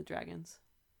in dealing with dragons.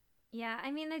 Yeah,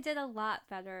 I mean, they did a lot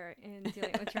better in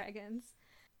dealing with dragons.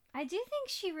 I do think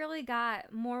she really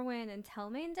got Morwen and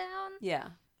Telmain down. Yeah.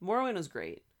 Morwen was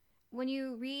great. When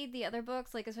you read the other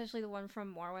books, like especially the one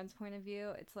from Morwen's point of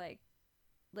view, it's like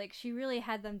she really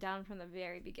had them down from the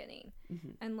very beginning.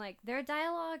 Mm-hmm. And like their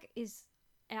dialogue is,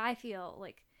 and I feel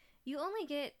like you only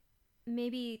get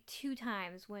maybe 2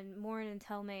 times when Morwen and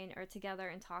Telmain are together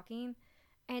and talking,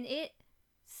 and it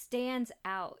stands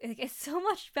out. Like, it's so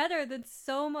much better than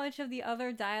so much of the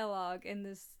other dialogue in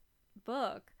this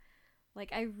book.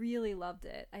 Like, I really loved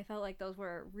it. I felt like those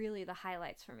were really the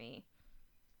highlights for me.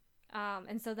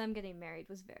 And so them getting married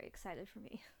was very excited for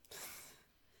me.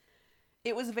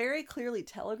 It was very clearly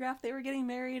telegraphed they were getting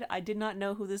married. I did not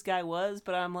know who this guy was,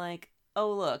 but I'm like,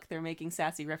 oh, look, they're making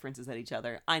sassy references at each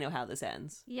other. I know how this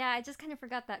ends. Yeah, I just kind of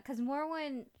forgot that, because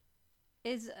Morwen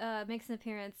makes an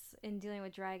appearance in Dealing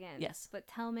with Dragons. Yes. But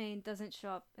Telmain doesn't show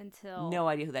up until... No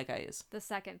idea who that guy is. ...the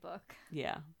second book.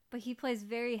 Yeah. But he plays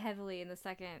very heavily in the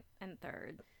second and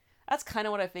third. That's kind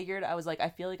of what I figured. I was like, I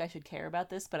feel like I should care about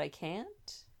this, but I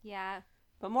can't. Yeah.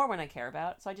 But Morwen I care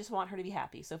about, so I just want her to be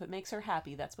happy. So if it makes her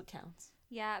happy, that's what counts.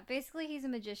 Yeah, basically he's a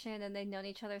magician, and they've known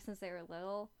each other since they were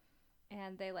little.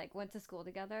 And they, like, went to school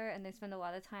together, and they spend a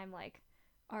lot of time, like,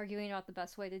 arguing about the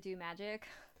best way to do magic.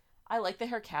 I like that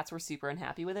her cats were super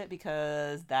unhappy with it,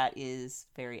 because that is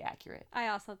very accurate. I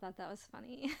also thought that was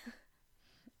funny.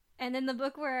 And in the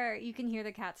book where you can hear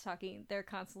the cats talking, they're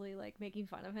constantly, like, making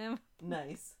fun of him.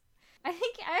 Nice. I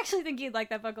actually think you'd like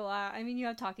that book a lot. I mean, you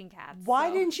have talking cats. Why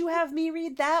so. didn't you have me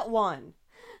read that one?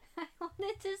 I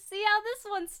wanted to see how this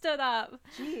one stood up.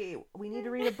 Gee, we need to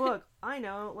read a book. I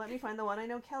know. Let me find the one I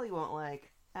know Kelly won't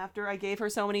like. After I gave her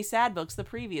so many sad books the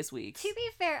previous weeks. To be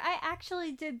fair, I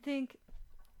actually did think...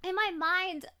 In my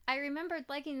mind, I remembered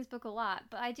liking this book a lot.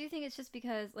 But I do think it's just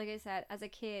because, like I said, as a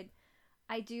kid,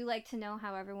 I do like to know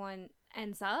how everyone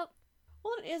ends up.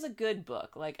 Well, it is a good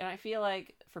book. Like, and I feel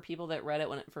like for people that read it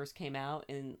when it first came out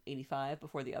in 85,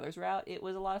 before the others were out, it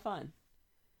was a lot of fun.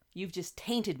 You've just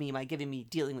tainted me by giving me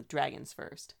Dealing with Dragons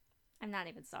first. I'm not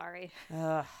even sorry.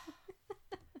 Ugh.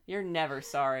 You're never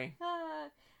sorry.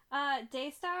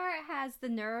 Daystar has the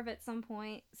nerve at some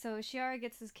point, so Shiara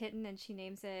gets this kitten and she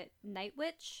names it Night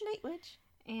Witch. Night Witch.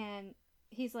 And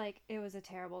he's like, it was a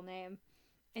terrible name.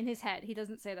 In his head, he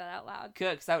doesn't say that out loud.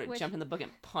 Good, because I would have jumped in the book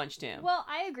and punched him. Well,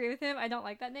 I agree with him. I don't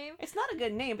like that name. It's not a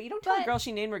good name, but you don't tell a girl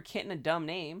she named her kitten a dumb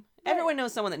name. Everyone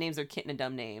knows someone that names their kitten a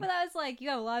dumb name. But I was like, you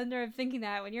have a lot of nerve thinking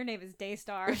that when your name is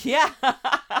Daystar. Yeah.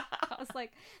 I was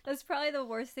like, that's probably the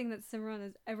worst thing that Cimarron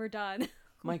has ever done.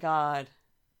 My God.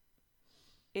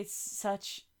 It's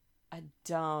such a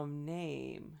dumb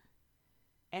name.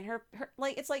 And her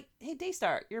like, it's like, hey,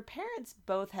 Daystar, your parents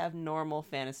both have normal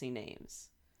fantasy names.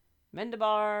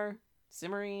 Mendabar,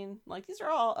 Cimarine, like, these are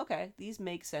all, okay, these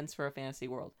make sense for a fantasy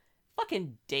world.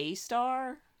 Fucking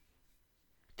Daystar?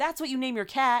 That's what you name your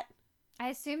cat. I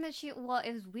assume that it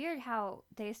was weird how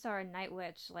Daystar and Night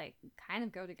Witch, like, kind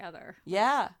of go together.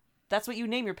 Yeah, that's what you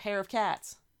name your pair of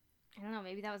cats. I don't know,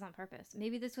 maybe that was on purpose.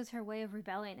 Maybe this was her way of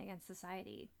rebelling against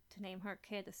society, to name her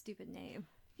kid a stupid name.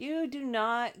 You do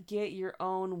not get your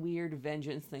own weird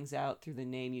vengeance things out through the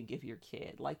name you give your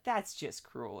kid. Like, that's just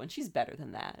cruel, and she's better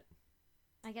than that.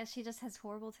 I guess she just has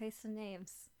horrible taste in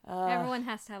names. Ugh. Everyone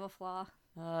has to have a flaw.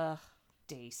 Ugh.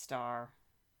 Daystar.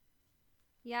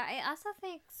 Yeah, I also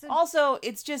think... Also,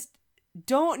 it's just,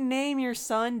 don't name your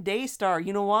son Daystar.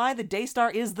 You know why? The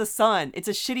Daystar is the sun. It's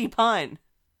a shitty pun.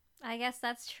 I guess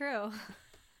that's true.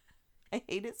 I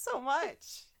hate it so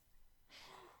much.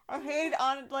 I hate it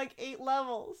on like 8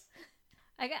 levels.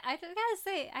 I gotta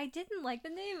say, I didn't like the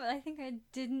name, but I think I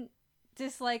didn't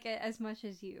dislike it as much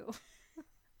as you.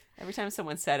 Every time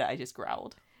someone said it, I just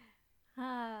growled.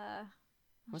 I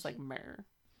was like, mer.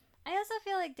 I also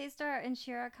feel like Daystar and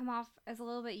Shira come off as a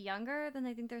little bit younger than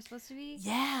I think they're supposed to be.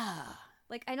 Yeah.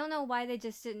 Like, I don't know why they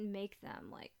just didn't make them,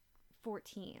 like,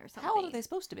 14 or something. How old are they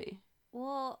supposed to be?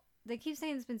 Well, they keep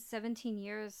saying it's been 17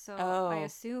 years, so I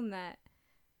assume that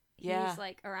he's,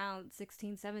 like, around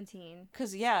 16, 17.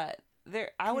 Because, yeah,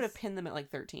 I would have pinned them at,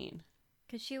 like, 13.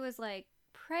 Because she was, like,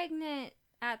 pregnant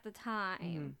at the time.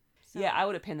 Mm-hmm. So, yeah, I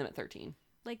would have pinned them at 13.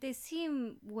 Like, they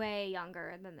seem way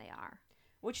younger than they are.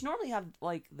 Which normally have,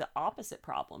 like, the opposite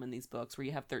problem in these books, where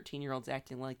you have 13-year-olds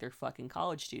acting like they're fucking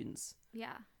college students.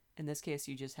 Yeah. In this case,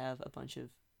 you just have a bunch of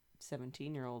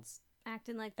 17-year-olds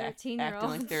acting like 13-year-olds. Acting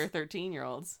like they're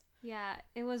 13-year-olds. Yeah,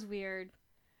 it was weird.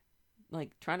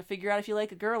 Like, trying to figure out if you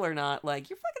like a girl or not. Like,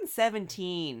 you're fucking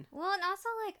 17. Well, and also,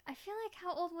 like, I feel like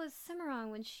how old was Cimarron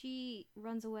when she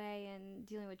runs away and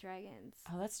dealing with dragons?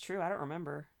 Oh, that's true. I don't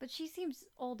remember. But she seems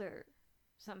older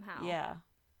somehow. Yeah.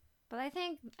 But I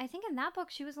think in that book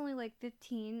she was only like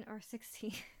 15 or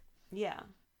 16. Yeah.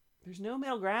 There's no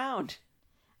middle ground.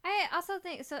 I also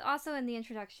think so. Also in the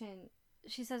introduction,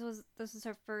 she says this was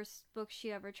her first book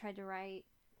she ever tried to write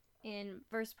in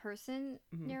first person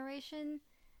narration,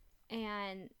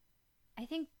 and I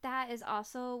think that is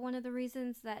also one of the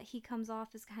reasons that he comes off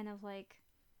as kind of like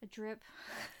a drip.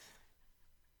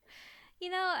 You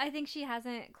know, I think she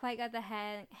hasn't quite got the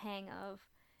hang of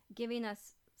giving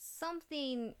us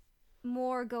something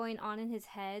more going on in his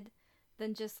head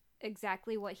than just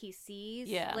exactly what he sees.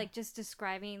 Yeah. Like, just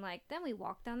describing, like, then we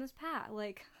walk down this path.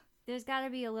 Like, there's got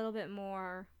to be a little bit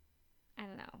more, I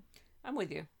don't know. I'm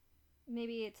with you.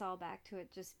 Maybe it's all back to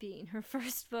it just being her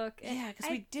first book. Yeah, because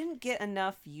we didn't get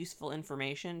enough useful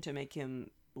information to make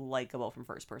him likable from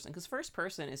first person. Because first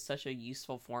person is such a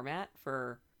useful format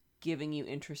for giving you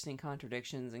interesting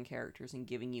contradictions in characters and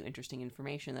giving you interesting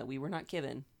information that we were not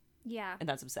given. Yeah. And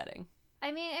that's upsetting.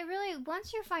 I mean, it really,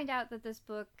 once you find out that this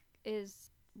book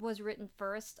was written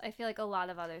first, I feel like a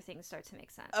lot of other things start to make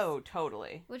sense. Oh,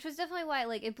 totally. Which was definitely why,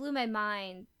 like, it blew my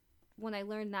mind when I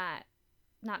learned that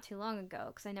not too long ago,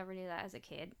 because I never knew that as a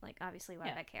kid. Like, obviously, why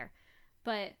would I care?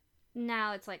 But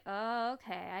now it's like, oh,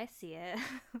 okay, I see it.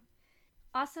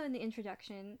 Also, in the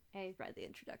introduction, I read the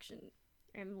introduction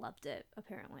and loved it,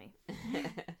 apparently.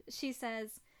 She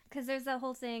says, because there's that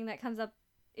whole thing that comes up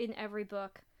in every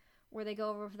book where they go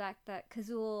over the fact that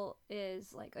Kazul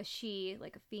is, like, a she,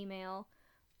 like a female,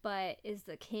 but is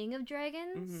the king of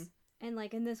dragons. And,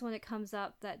 like, in this one it comes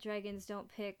up that dragons don't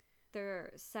pick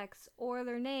their sex or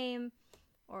their name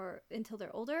or until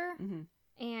they're older.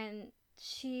 And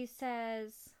she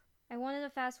says, I wanted a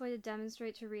fast way to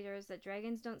demonstrate to readers that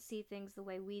dragons don't see things the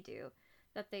way we do,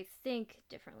 that they think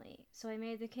differently. So I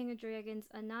made the King of Dragons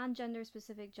a non-gender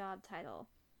specific job title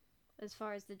as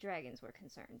far as the dragons were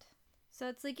concerned. So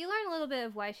it's like you learn a little bit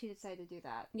of why she decided to do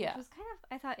that. Yeah. Which was kind of,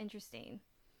 I thought, interesting.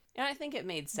 And I think it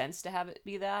made sense to have it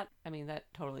be that. I mean,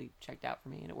 that totally checked out for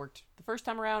me. And it worked the first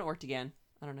time around. It worked again.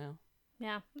 I don't know.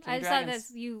 Yeah. I just thought that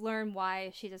you learn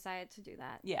why she decided to do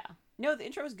that. Yeah. No, the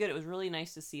intro was good. It was really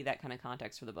nice to see that kind of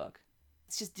context for the book.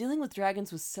 It's just dealing with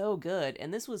dragons was so good.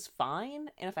 And this was fine.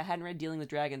 And if I hadn't read Dealing with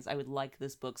Dragons, I would like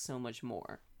this book so much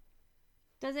more.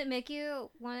 Does it make you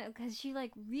want to, because she,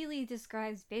 like, really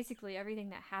describes basically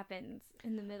everything that happens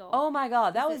in the middle. Oh my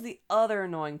god, that was the other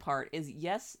annoying part is,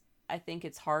 yes, I think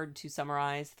it's hard to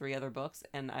summarize 3 other books,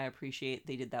 and I appreciate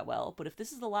they did that well, but if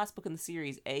this is the last book in the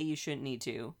series, A, you shouldn't need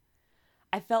to.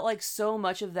 I felt like so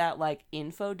much of that, like,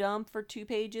 info dump for 2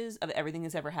 pages of everything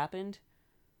that's ever happened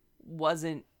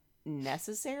wasn't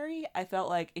necessary. I felt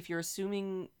like if you're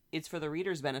assuming it's for the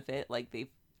reader's benefit, like,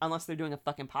 unless they're doing a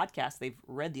fucking podcast, they've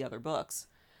read the other books.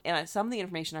 And some of the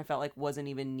information I felt like wasn't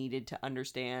even needed to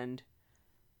understand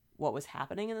what was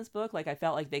happening in this book. Like, I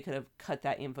felt like they could have cut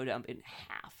that info dump in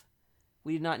half.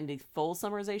 We did not need a full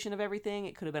summarization of everything.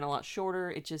 It could have been a lot shorter.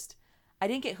 It just, I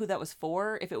didn't get who that was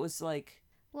for. If it was, like,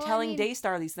 telling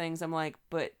Daystar these things, I'm like,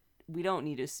 but we don't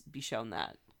need to be shown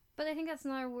that. But I think that's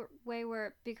another way where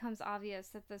it becomes obvious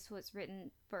that this was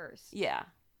written first. Yeah.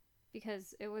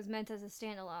 because it was meant as a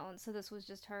standalone. So this was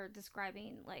just her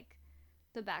describing like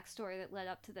the backstory that led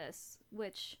up to this,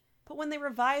 which. But when they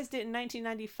revised it in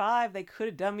 1995, they could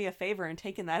have done me a favor and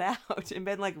taken that out and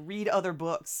been like, read other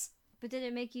books. But did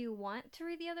it make you want to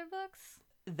read the other books?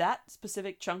 That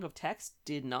specific chunk of text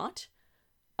did not.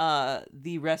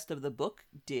 The rest of the book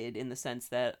did, in the sense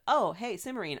that, oh, hey,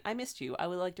 Cimmerian, I missed you. I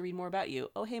would like to read more about you.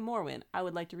 Oh, hey, Morwen, I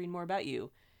would like to read more about you.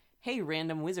 Hey,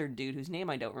 random wizard dude whose name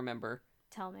I don't remember.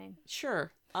 Telmaine.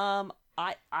 Sure. I'll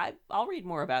read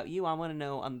more about you. I want to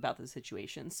know about the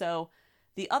situation. So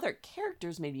the other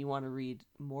characters made me want to read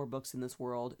more books in this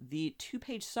world. The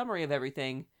 2-page summary of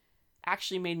everything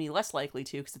actually made me less likely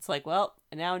to, because it's like, well,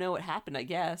 I now know what happened, I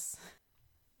guess.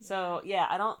 So, yeah,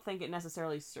 I don't think it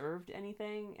necessarily served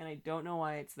anything, and I don't know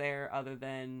why it's there other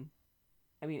than,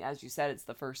 I mean, as you said, it's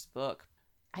the first book.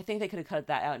 I think they could have cut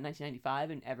that out in 1995,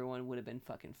 and everyone would have been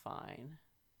fucking fine.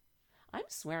 I'm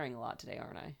swearing a lot today,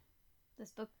 aren't I?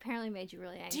 This book apparently made you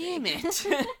really angry. Damn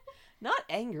it! Not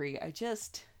angry, I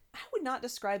would not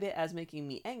describe it as making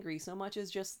me angry so much as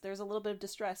just there's a little bit of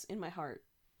distress in my heart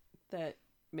that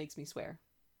makes me swear.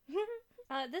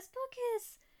 This book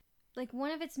is, like,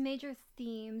 one of its major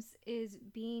themes is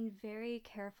being very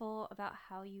careful about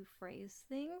how you phrase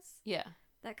things. Yeah.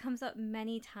 That comes up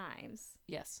many times.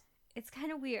 Yes. It's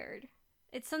kind of weird.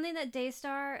 It's something that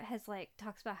Daystar has, like,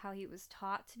 talks about how he was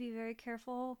taught to be very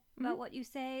careful about what you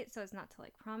say, so as not to,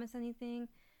 like, promise anything.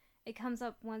 It comes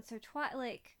up once or twice.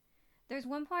 Like, there's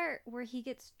one part where he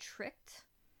gets tricked,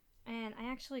 and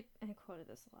I quoted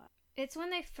this a lot. It's when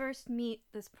they first meet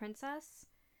this princess,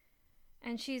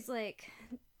 and she's, like,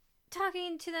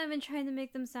 talking to them and trying to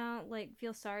make them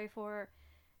feel sorry for her.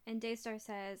 And Daystar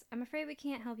says, "I'm afraid we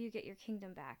can't help you get your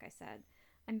kingdom back," I said.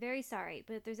 "I'm very sorry,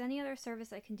 but if there's any other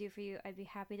service I can do for you, I'd be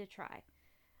happy to try."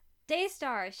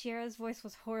 Daystar! Shiera's voice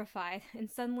was horrified, and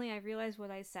suddenly I realized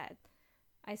what I said.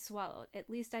 I swallowed. At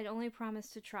least I'd only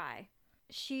promised to try.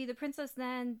 The princess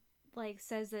then,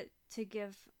 says that to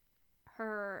give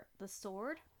her the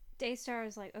sword. Daystar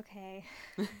is like, okay.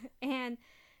 And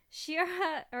she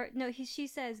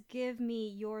says, "Give me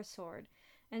your sword."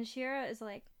 And Shiera is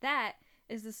like, "That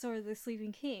is the sword of the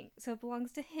Sleeping King, so it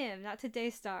belongs to him, not to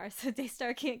Daystar, so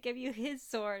Daystar can't give you his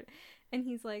sword." And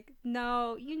he's like,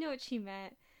 "No, you know what she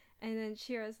meant." And then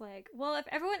Shiera's like, "Well, if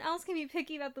everyone else can be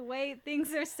picky about the way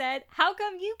things are said, how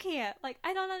come you can't?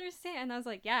 I don't understand." And I was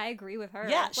like, yeah, I agree with her.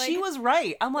 Yeah, she was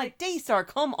right. I'm like, Daystar,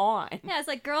 come on. Yeah, it's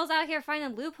like girls out here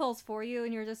finding loopholes for you,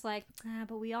 and you're just like,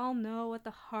 but we all know what the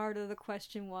heart of the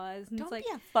question was. And don't it's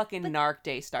be a fucking narc,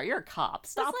 Daystar. You're a cop.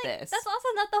 Stop this. That's also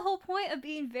not the whole point of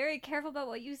being very careful about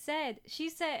what you said. She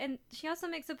said, and she also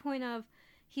makes a point of,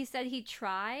 he said he'd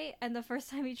try, and the first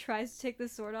time he tries to take the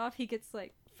sword off, he gets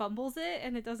fumbles it,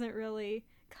 and it doesn't really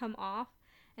come off.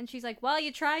 And she's like, "Well,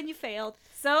 you tried and you failed,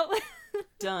 so..."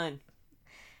 Done.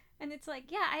 And it's like,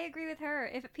 yeah, I agree with her.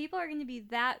 If people are going to be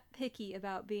that picky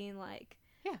about being like,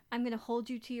 yeah, "I'm going to hold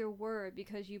you to your word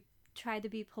because you tried to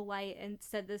be polite and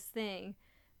said this thing,"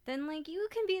 then you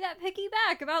can be that picky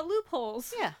back about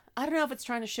loopholes. Yeah. I don't know if it's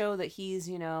trying to show that he's,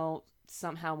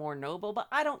 somehow more noble, but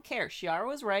I don't care. Shiara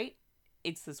was right.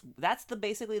 That's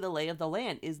basically the lay of the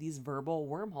land, is these verbal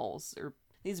wormholes, or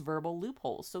these verbal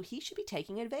loopholes. So he should be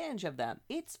taking advantage of them.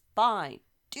 It's fine.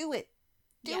 Do it.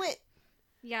 Do it.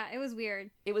 Yeah, it was weird.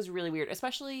 It was really weird.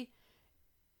 Especially,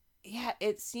 yeah,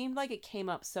 it seemed like it came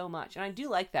up so much. And I do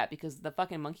like that, because the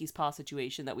fucking monkey's paw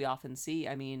situation that we often see,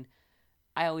 I mean,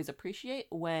 I always appreciate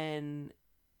when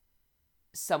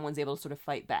someone's able to sort of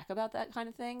fight back about that kind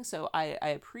of thing. So I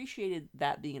appreciated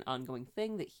that being an ongoing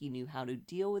thing, that he knew how to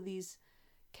deal with these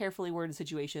carefully worded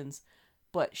situations.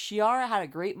 But Shiara had a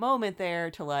great moment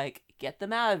there to, get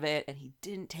them out of it, and he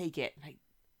didn't take it.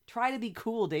 Try to be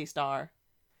cool, Daystar.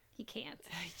 He can't.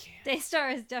 Daystar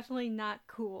is definitely not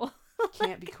cool.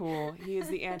 Can't be cool. He is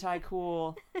the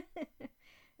anti-cool.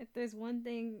 If there's one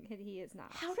thing he is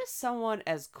not. How does someone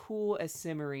as cool as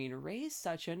Cimmerian raise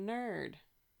such a nerd?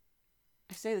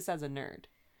 I say this as a nerd.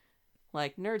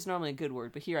 Nerd's normally a good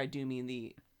word, but here I do mean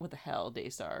the what the hell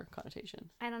Daystar connotation.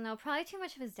 I don't know. Probably too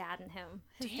much of his dad in him.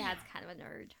 His dad's kind of a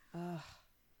nerd. Ugh.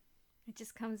 It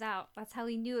just comes out. That's how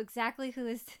he knew exactly who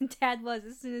his dad was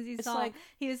as soon as he saw him.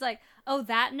 He was like, "Oh,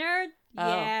 that nerd? Oh.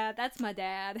 Yeah, that's my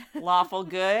dad." Lawful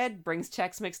good, brings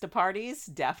Chex Mix to parties.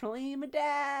 Definitely my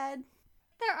dad.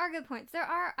 There are good points.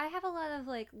 I have a lot of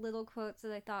little quotes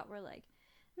that I thought were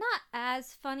not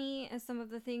as funny as some of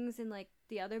the things in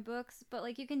the other books,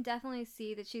 but you can definitely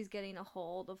see that she's getting a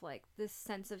hold of this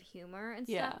sense of humor and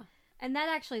stuff. Yeah. And that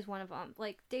actually is one of them.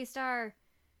 Daystar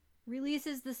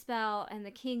releases the spell, and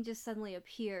the king just suddenly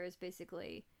appears,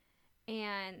 basically.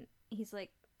 And he's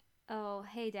like, "Oh,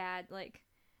 hey, Dad,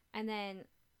 And then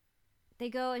they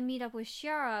go and meet up with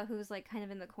Shiara, who's like kind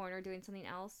of in the corner doing something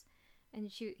else. And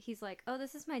he's like, "Oh,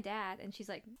 this is my dad." And she's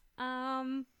like, "Are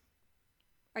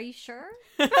you sure?"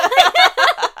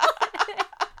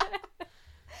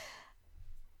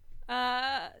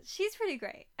 She's pretty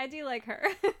great. I do like her.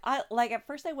 At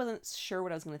first I wasn't sure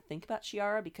what I was going to think about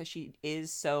Shiara because she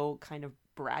is so kind of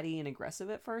bratty and aggressive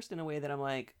at first in a way that I'm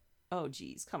like, oh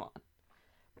geez, come on.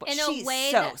 But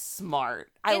she's so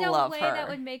smart. I love her. In a way that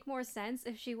would make more sense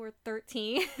if she were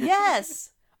 13.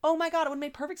 Yes. Oh my god, it would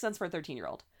make perfect sense for a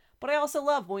 13-year-old. But I also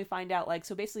love when we find out, like,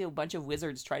 so basically a bunch of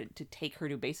wizards tried to take her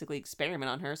to basically experiment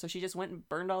on her, so she just went and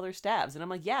burned all their stabs. And I'm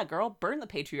like, yeah, girl, burn the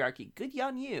patriarchy. Good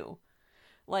on you.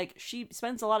 Like, she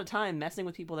spends a lot of time messing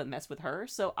with people that mess with her,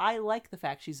 so I like the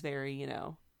fact she's very, you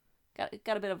know,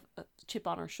 got a bit of a chip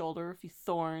on her shoulder, a few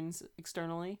thorns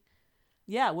externally.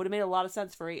 Yeah, would have made a lot of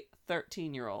sense for a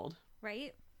 13-year-old.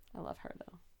 Right? I love her,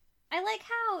 though. I like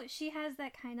how she has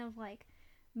that kind of, like,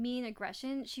 mean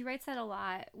aggression. She writes that a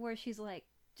lot, where she's, like,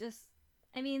 just...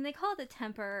 I mean, they call it the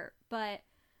temper, but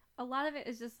a lot of it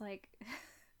is just, like...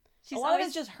 a lot of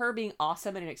it's just her being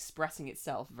awesome and expressing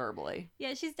itself verbally.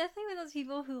 Yeah, she's definitely one of those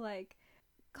people who, like,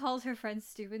 calls her friends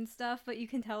stupid and stuff, but you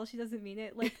can tell she doesn't mean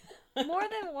it. Like, more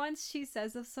than once she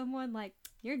says of someone, like,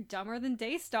 "You're dumber than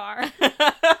Daystar."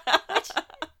 Which,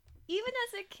 even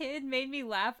as a kid, made me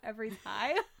laugh every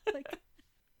time. Like,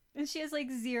 and she has,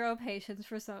 like, zero patience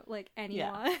for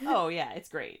anyone. Yeah. Oh, yeah, it's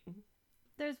great.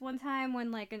 There's one time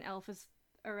when, like, an elf is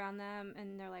around them,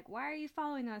 and they're like, "Why are you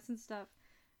following us?" and stuff.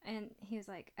 And he was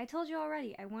like, "I told you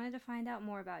already. I wanted to find out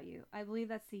more about you. I believe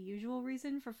that's the usual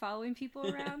reason for following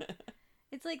people around."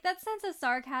 It's like that sense of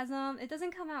sarcasm. It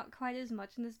doesn't come out quite as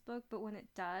much in this book, but when it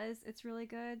does, it's really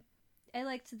good. I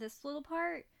liked this little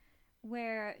part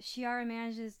where Shiara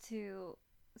manages to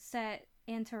set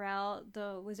Antarel,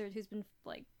 the wizard who's been,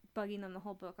 like, bugging them the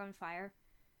whole book, on fire.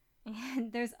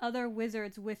 And there's other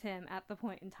wizards with him at the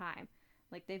point in time.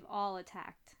 Like, they've all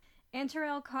attacked.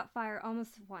 Antarel caught fire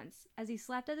almost once. As he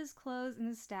slapped at his clothes and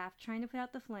his staff, trying to put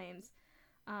out the flames,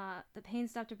 the pain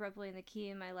stopped abruptly and the key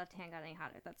in my left hand got any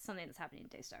hotter. That's something that's happening in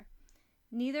Daystar.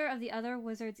 Neither of the other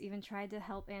wizards even tried to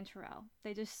help Antarel.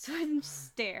 They just stood and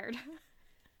stared.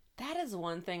 That is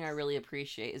one thing I really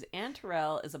appreciate, is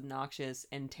Antarel is obnoxious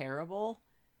and terrible.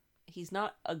 He's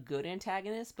not a good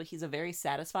antagonist, but he's a very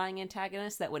satisfying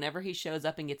antagonist that whenever he shows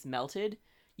up and gets melted,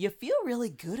 you feel really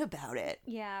good about it.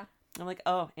 Yeah. I'm like,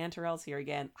 oh, Antarel's here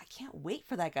again. I can't wait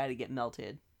for that guy to get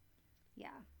melted. Yeah.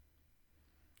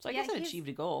 So I guess it achieved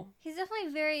a goal. He's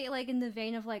definitely very, like, in the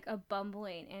vein of, like, a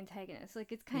bumbling antagonist.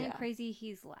 Like, it's kind of crazy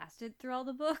he's lasted through all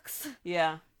the books.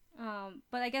 Yeah.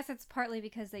 But I guess it's partly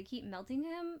because they keep melting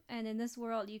him, and in this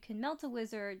world you can melt a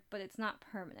wizard, but it's not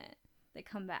permanent. They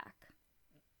come back.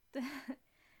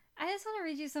 I just want to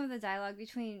read you some of the dialogue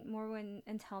between Morwen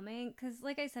and Telmaine, because,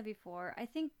 like I said before, I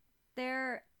think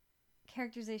their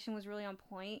characterization was really on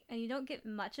point, and you don't get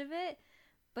much of it,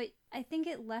 but I think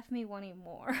it left me wanting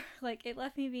more. Like, it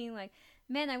left me being like,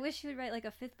 man, I wish you would write, like,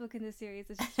 a 5th book in this series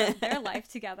that's just about their life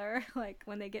together, like,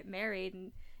 when they get married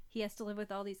and he has to live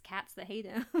with all these cats that hate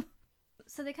him.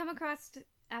 So they come across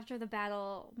after the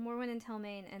battle, Morwen and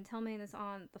Telmaine is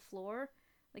on the floor,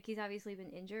 like, he's obviously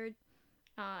been injured,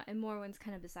 and Morwen's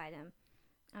kind of beside him.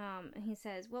 And he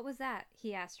says, "What was that?"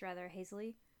 he asked rather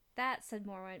hazily. "That," said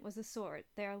Morwen, "was a sword.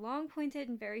 They are long pointed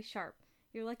and very sharp.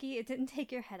 You're lucky it didn't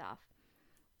take your head off."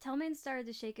 Telmaine started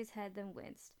to shake his head, then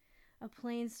winced. "A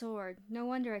plain sword. No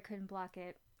wonder I couldn't block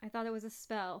it. I thought it was a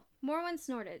spell." Morwen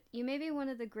snorted. "You may be one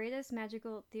of the greatest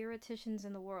magical theoreticians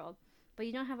in the world, but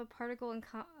you don't have a particle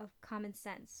of common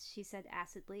sense," she said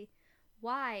acidly.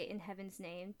 "Why, in heaven's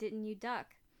name, didn't you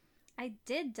duck?" "I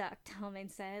did duck," Telmaine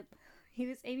said. "He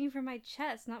was aiming for my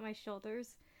chest, not my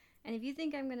shoulders. And if you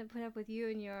think I'm going to put up with you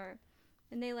and your..."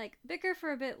 And they, like, bicker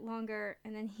for a bit longer,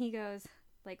 and then he goes,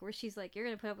 like, where she's like, "You're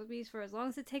going to put up with me for as long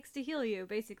as it takes to heal you,"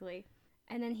 basically.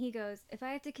 And then he goes, "If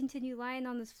I have to continue lying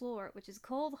on this floor, which is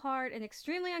cold, hard, and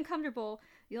extremely uncomfortable,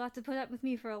 you'll have to put up with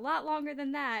me for a lot longer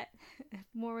than that."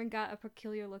 Morwen got a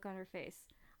peculiar look on her face.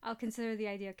 "I'll consider the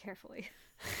idea carefully."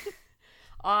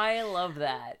 I love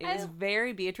that. It was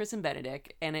very Beatrice and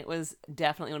Benedict, and it was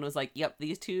definitely when it was like, yep,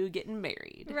 these two getting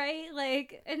married. Right?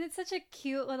 Like, and it's such a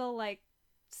cute little, like,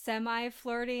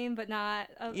 semi-flirting, but not.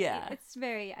 Yeah. It's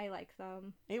very, I like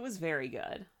them. It was very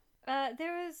good.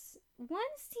 There was one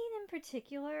scene in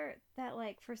particular that,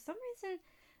 like, for some reason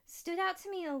stood out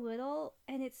to me a little,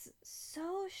 and it's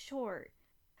so short.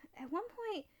 At one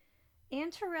point,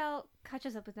 Antarel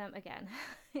catches up with them again.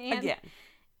 And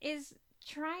is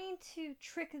trying to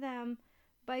trick them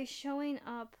by showing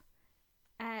up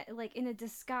at, like, in a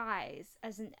disguise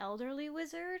as an elderly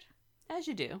wizard. As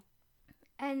you do.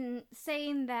 And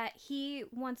saying that he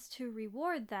wants to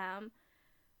reward them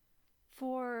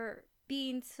for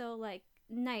being so, like,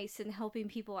 nice and helping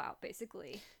people out,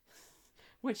 basically.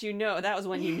 Which, you know, that was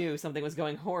when you knew something was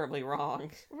going horribly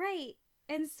wrong. Right.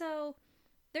 And so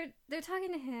they're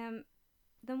talking to him.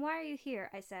 Then why are you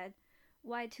here? I said.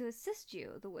 Why, to assist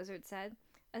you, the wizard said.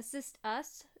 Assist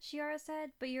us, Shiara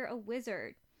said, but you're a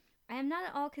wizard. I am not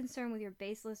at all concerned with your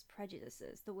baseless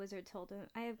prejudices, the wizard told him.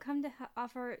 I have come to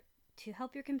offer to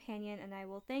help your companion, and I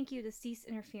will thank you to cease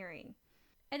interfering.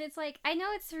 And it's like, I know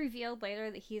it's revealed later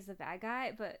that he's the bad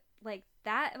guy, but, like,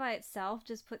 that by itself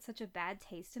just put such a bad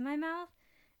taste in my mouth.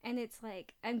 And it's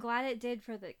like, I'm glad it did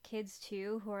for the kids,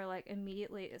 too, who are, like,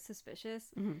 immediately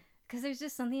suspicious. Because there's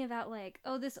just something about, like,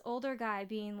 oh, this older guy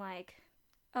being like,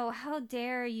 oh, how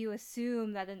dare you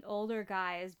assume that an older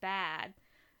guy is bad?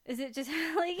 Is it just,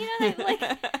 like, you know what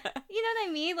I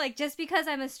mean? Like, just because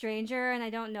I'm a stranger and I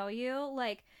don't know you,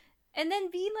 like, and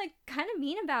then being, like, kind of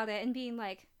mean about it and being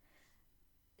like,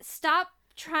 stop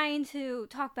trying to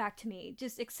talk back to me.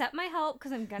 Just accept my help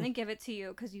because I'm going to give it to you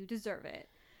because you deserve it.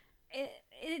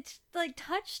 It's like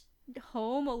touched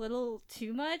home a little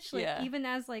too much, like even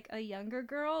as like a younger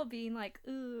girl being like,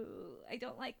 ooh, I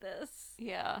don't like this.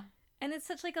 Yeah. And it's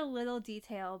such like a little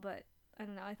detail, but I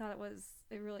don't know, I thought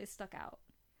it really stuck out.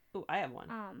 Ooh, I have one.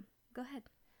 Go ahead.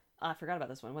 I forgot about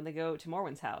this one. When they go to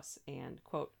Morwen's house and,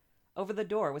 quote, over the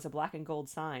door was a black and gold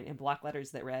sign in block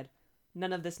letters that read,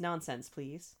 none of this nonsense,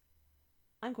 please.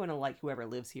 I'm going to like whoever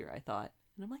lives here, I thought.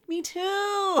 And I'm like, me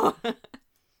too!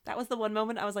 That was the one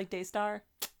moment I was like, Daystar,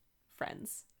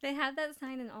 friends. They had that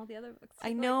sign in all the other books.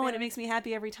 I know, and it makes me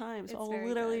happy every time. So I'll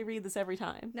literally read this every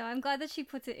time. No, I'm glad that she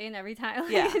puts it in every time.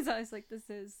 Like, yeah. So I was like, this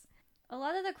is... A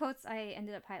lot of the quotes I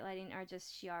ended up highlighting are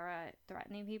just Shiara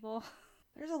threatening people.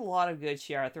 There's a lot of good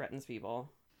Shiara threatens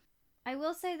people. I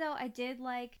will say, though, I did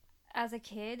like, as a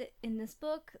kid in this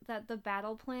book, that the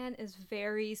battle plan is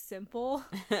very simple.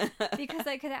 Because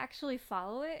I could actually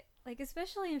follow it. Like,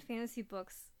 especially in fantasy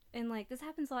books. And, like, this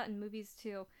happens a lot in movies,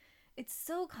 too. It's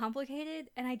so complicated,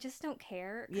 and I just don't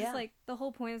care. Because, like, the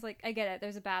whole point is, like, I get it,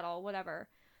 there's a battle, whatever.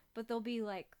 But they'll be,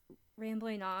 like,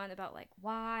 rambling on about, like,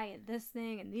 why, and this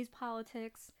thing, and these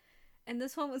politics. And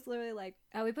this one was literally like,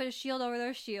 oh, we put a shield over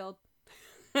their shield.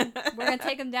 We're gonna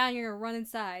take them down, you're gonna run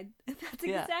inside. And that's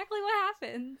exactly what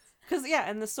happens. Because,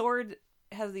 and the sword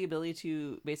has the ability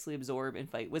to basically absorb and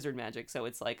fight wizard magic. So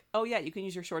it's like, oh, yeah, you can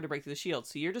use your sword to break through the shield.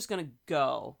 So you're just gonna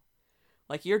go.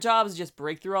 Like, your job is just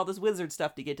break through all this wizard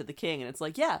stuff to get to the king. And it's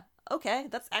like, yeah, okay,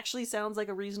 that actually sounds like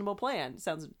a reasonable plan. It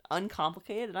sounds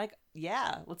uncomplicated. And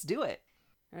let's do it.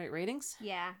 All right, ratings?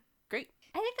 Yeah. Great.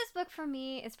 I think this book for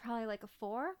me is probably like a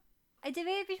 4. I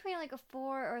debated between like a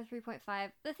 4 or a 3.5.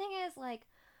 The thing is, like,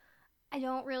 I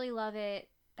don't really love it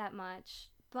that much.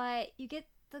 But you get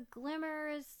the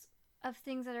glimmers of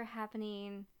things that are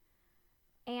happening.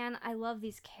 And I love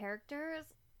these characters.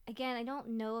 Again, I don't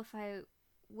know if I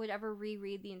would ever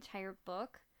reread the entire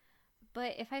book,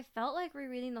 but if I felt like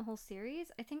rereading the whole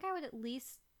series, I think I would at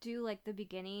least do like the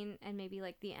beginning and maybe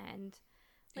like the end.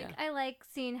 Like, I like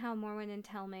seeing how Morwen and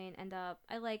Telmain end up.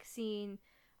 I like seeing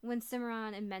when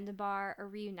Cimarron and Mendabar are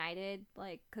reunited,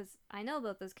 like, because I know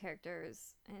both those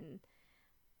characters and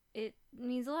it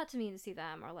means a lot to me to see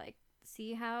them, or like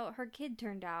see how her kid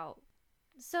turned out.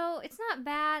 So it's not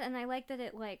bad, and I like that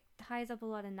it like ties up a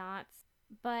lot of knots,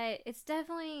 but it's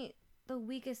definitely the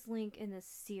weakest link in the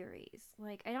series.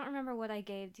 Like, I don't remember what I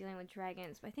gave Dealing with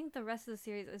Dragons, but I think the rest of the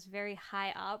series is very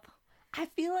high up. I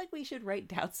feel like we should write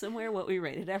down somewhere what we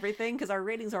rated everything, because our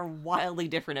ratings are wildly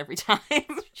different every time.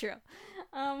 True.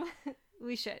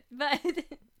 We should. But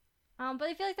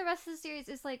I feel like the rest of the series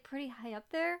is like pretty high up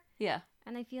there. Yeah.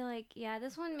 And I feel like,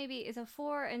 this one maybe is a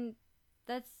 4, and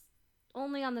that's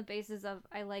only on the basis of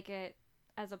I like it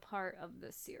as a part of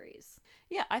this series.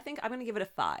 Yeah, I think I'm going to give it a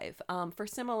 5 for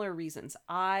similar reasons.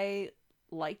 I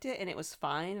liked it and it was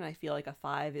fine, and I feel like a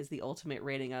 5 is the ultimate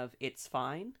rating of it's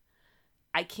fine.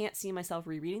 I can't see myself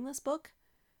rereading this book,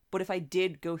 but if I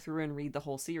did go through and read the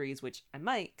whole series, which I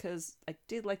might, because I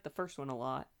did like the first one a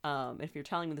lot, if you're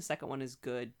telling me the second one is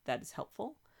good, that is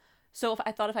helpful. So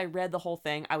if I read the whole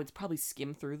thing, I would probably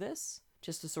skim through this,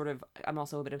 just to sort of, I'm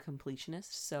also a bit of a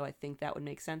completionist, so I think that would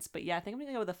make sense. But yeah, I think I'm going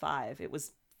to go with a 5. It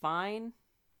was fine.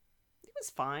 It was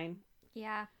fine.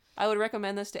 Yeah. I would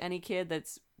recommend this to any kid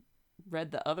that's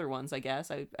read the other ones, I guess.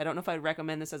 I don't know if I'd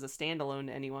recommend this as a standalone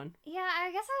to anyone. Yeah,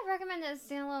 I guess I'd recommend it as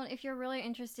a standalone if you're really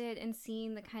interested in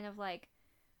seeing the kind of like,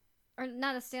 or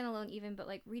not a standalone even, but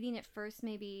like reading it first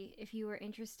maybe, if you were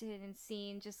interested in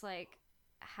seeing just like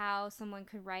how someone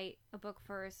could write a book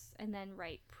first and then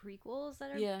write prequels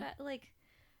that are like,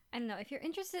 I don't know, if you're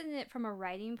interested in it from a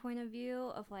writing point of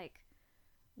view of like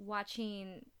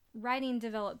watching writing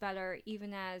develop better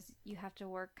even as you have to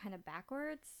work kind of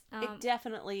backwards. It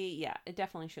definitely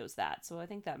shows that. So I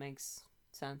think that makes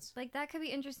sense. Like that could be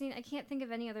interesting. I can't think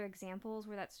of any other examples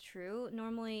where that's true.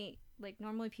 Normally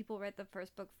people read the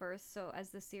first book first, so as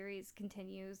the series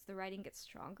continues, the writing gets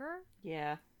stronger.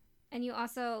 Yeah. And you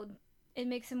also, it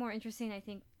makes it more interesting, I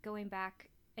think, going back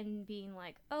and being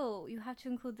like, oh, you have to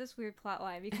include this weird plot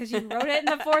line because you wrote it in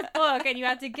the fourth book and you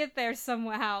have to get there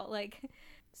somehow. Like,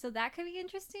 so that could be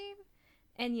interesting.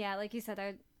 And yeah, like you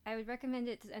said, I would recommend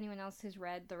it to anyone else who's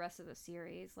read the rest of the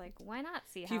series. Like, why not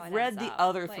see how it ends up? If you've read the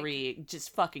other three,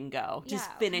 just fucking go.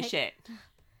 Just finish it.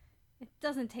 It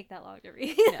doesn't take that long to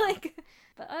read. No.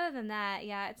 But other than that,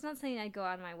 yeah, it's not something I'd go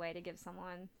out of my way to give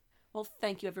someone. Well,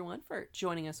 thank you everyone for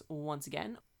joining us once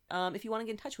again. If you want to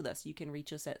get in touch with us, you can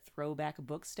reach us at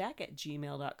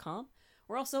throwbackbookstack@gmail.com.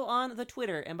 We're also on the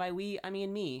Twitter, and by we, I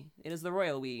mean me. It is the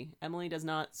royal we. Emily does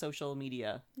not social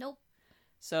media. Nope.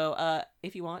 So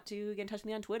if you want to get in touch with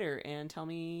me on Twitter and tell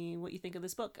me what you think of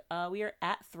this book, we are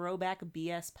at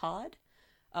throwbackbspod.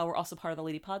 We're also part of the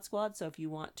Lady Pod Squad, so if you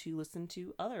want to listen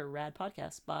to other rad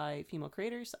podcasts by female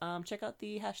creators, check out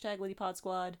the hashtag Lady Pod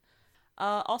Squad.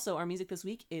 Also, our music this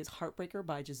week is Heartbreaker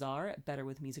by Jazar at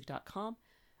betterwithmusic.com.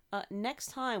 Next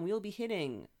time, we'll be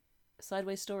hitting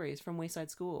Sideways Stories from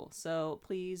Wayside School. So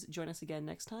please join us again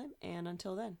next time. And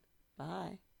until then,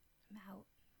 bye. I'm out.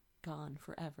 Gone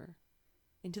forever.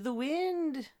 Into the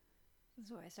wind. This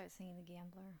is where I start singing The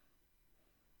Gambler.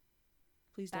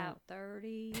 Please don't. About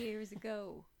 30 years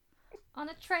ago. On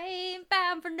a train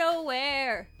bound for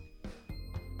nowhere.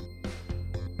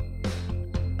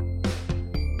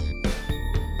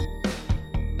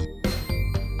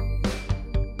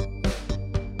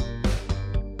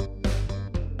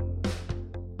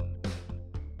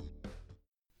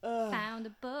 Found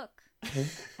a book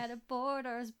at a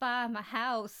Borders by my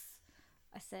house.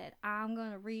 I said, I'm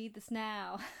gonna read this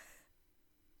now.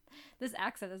 This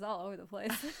accent is all over the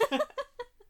place.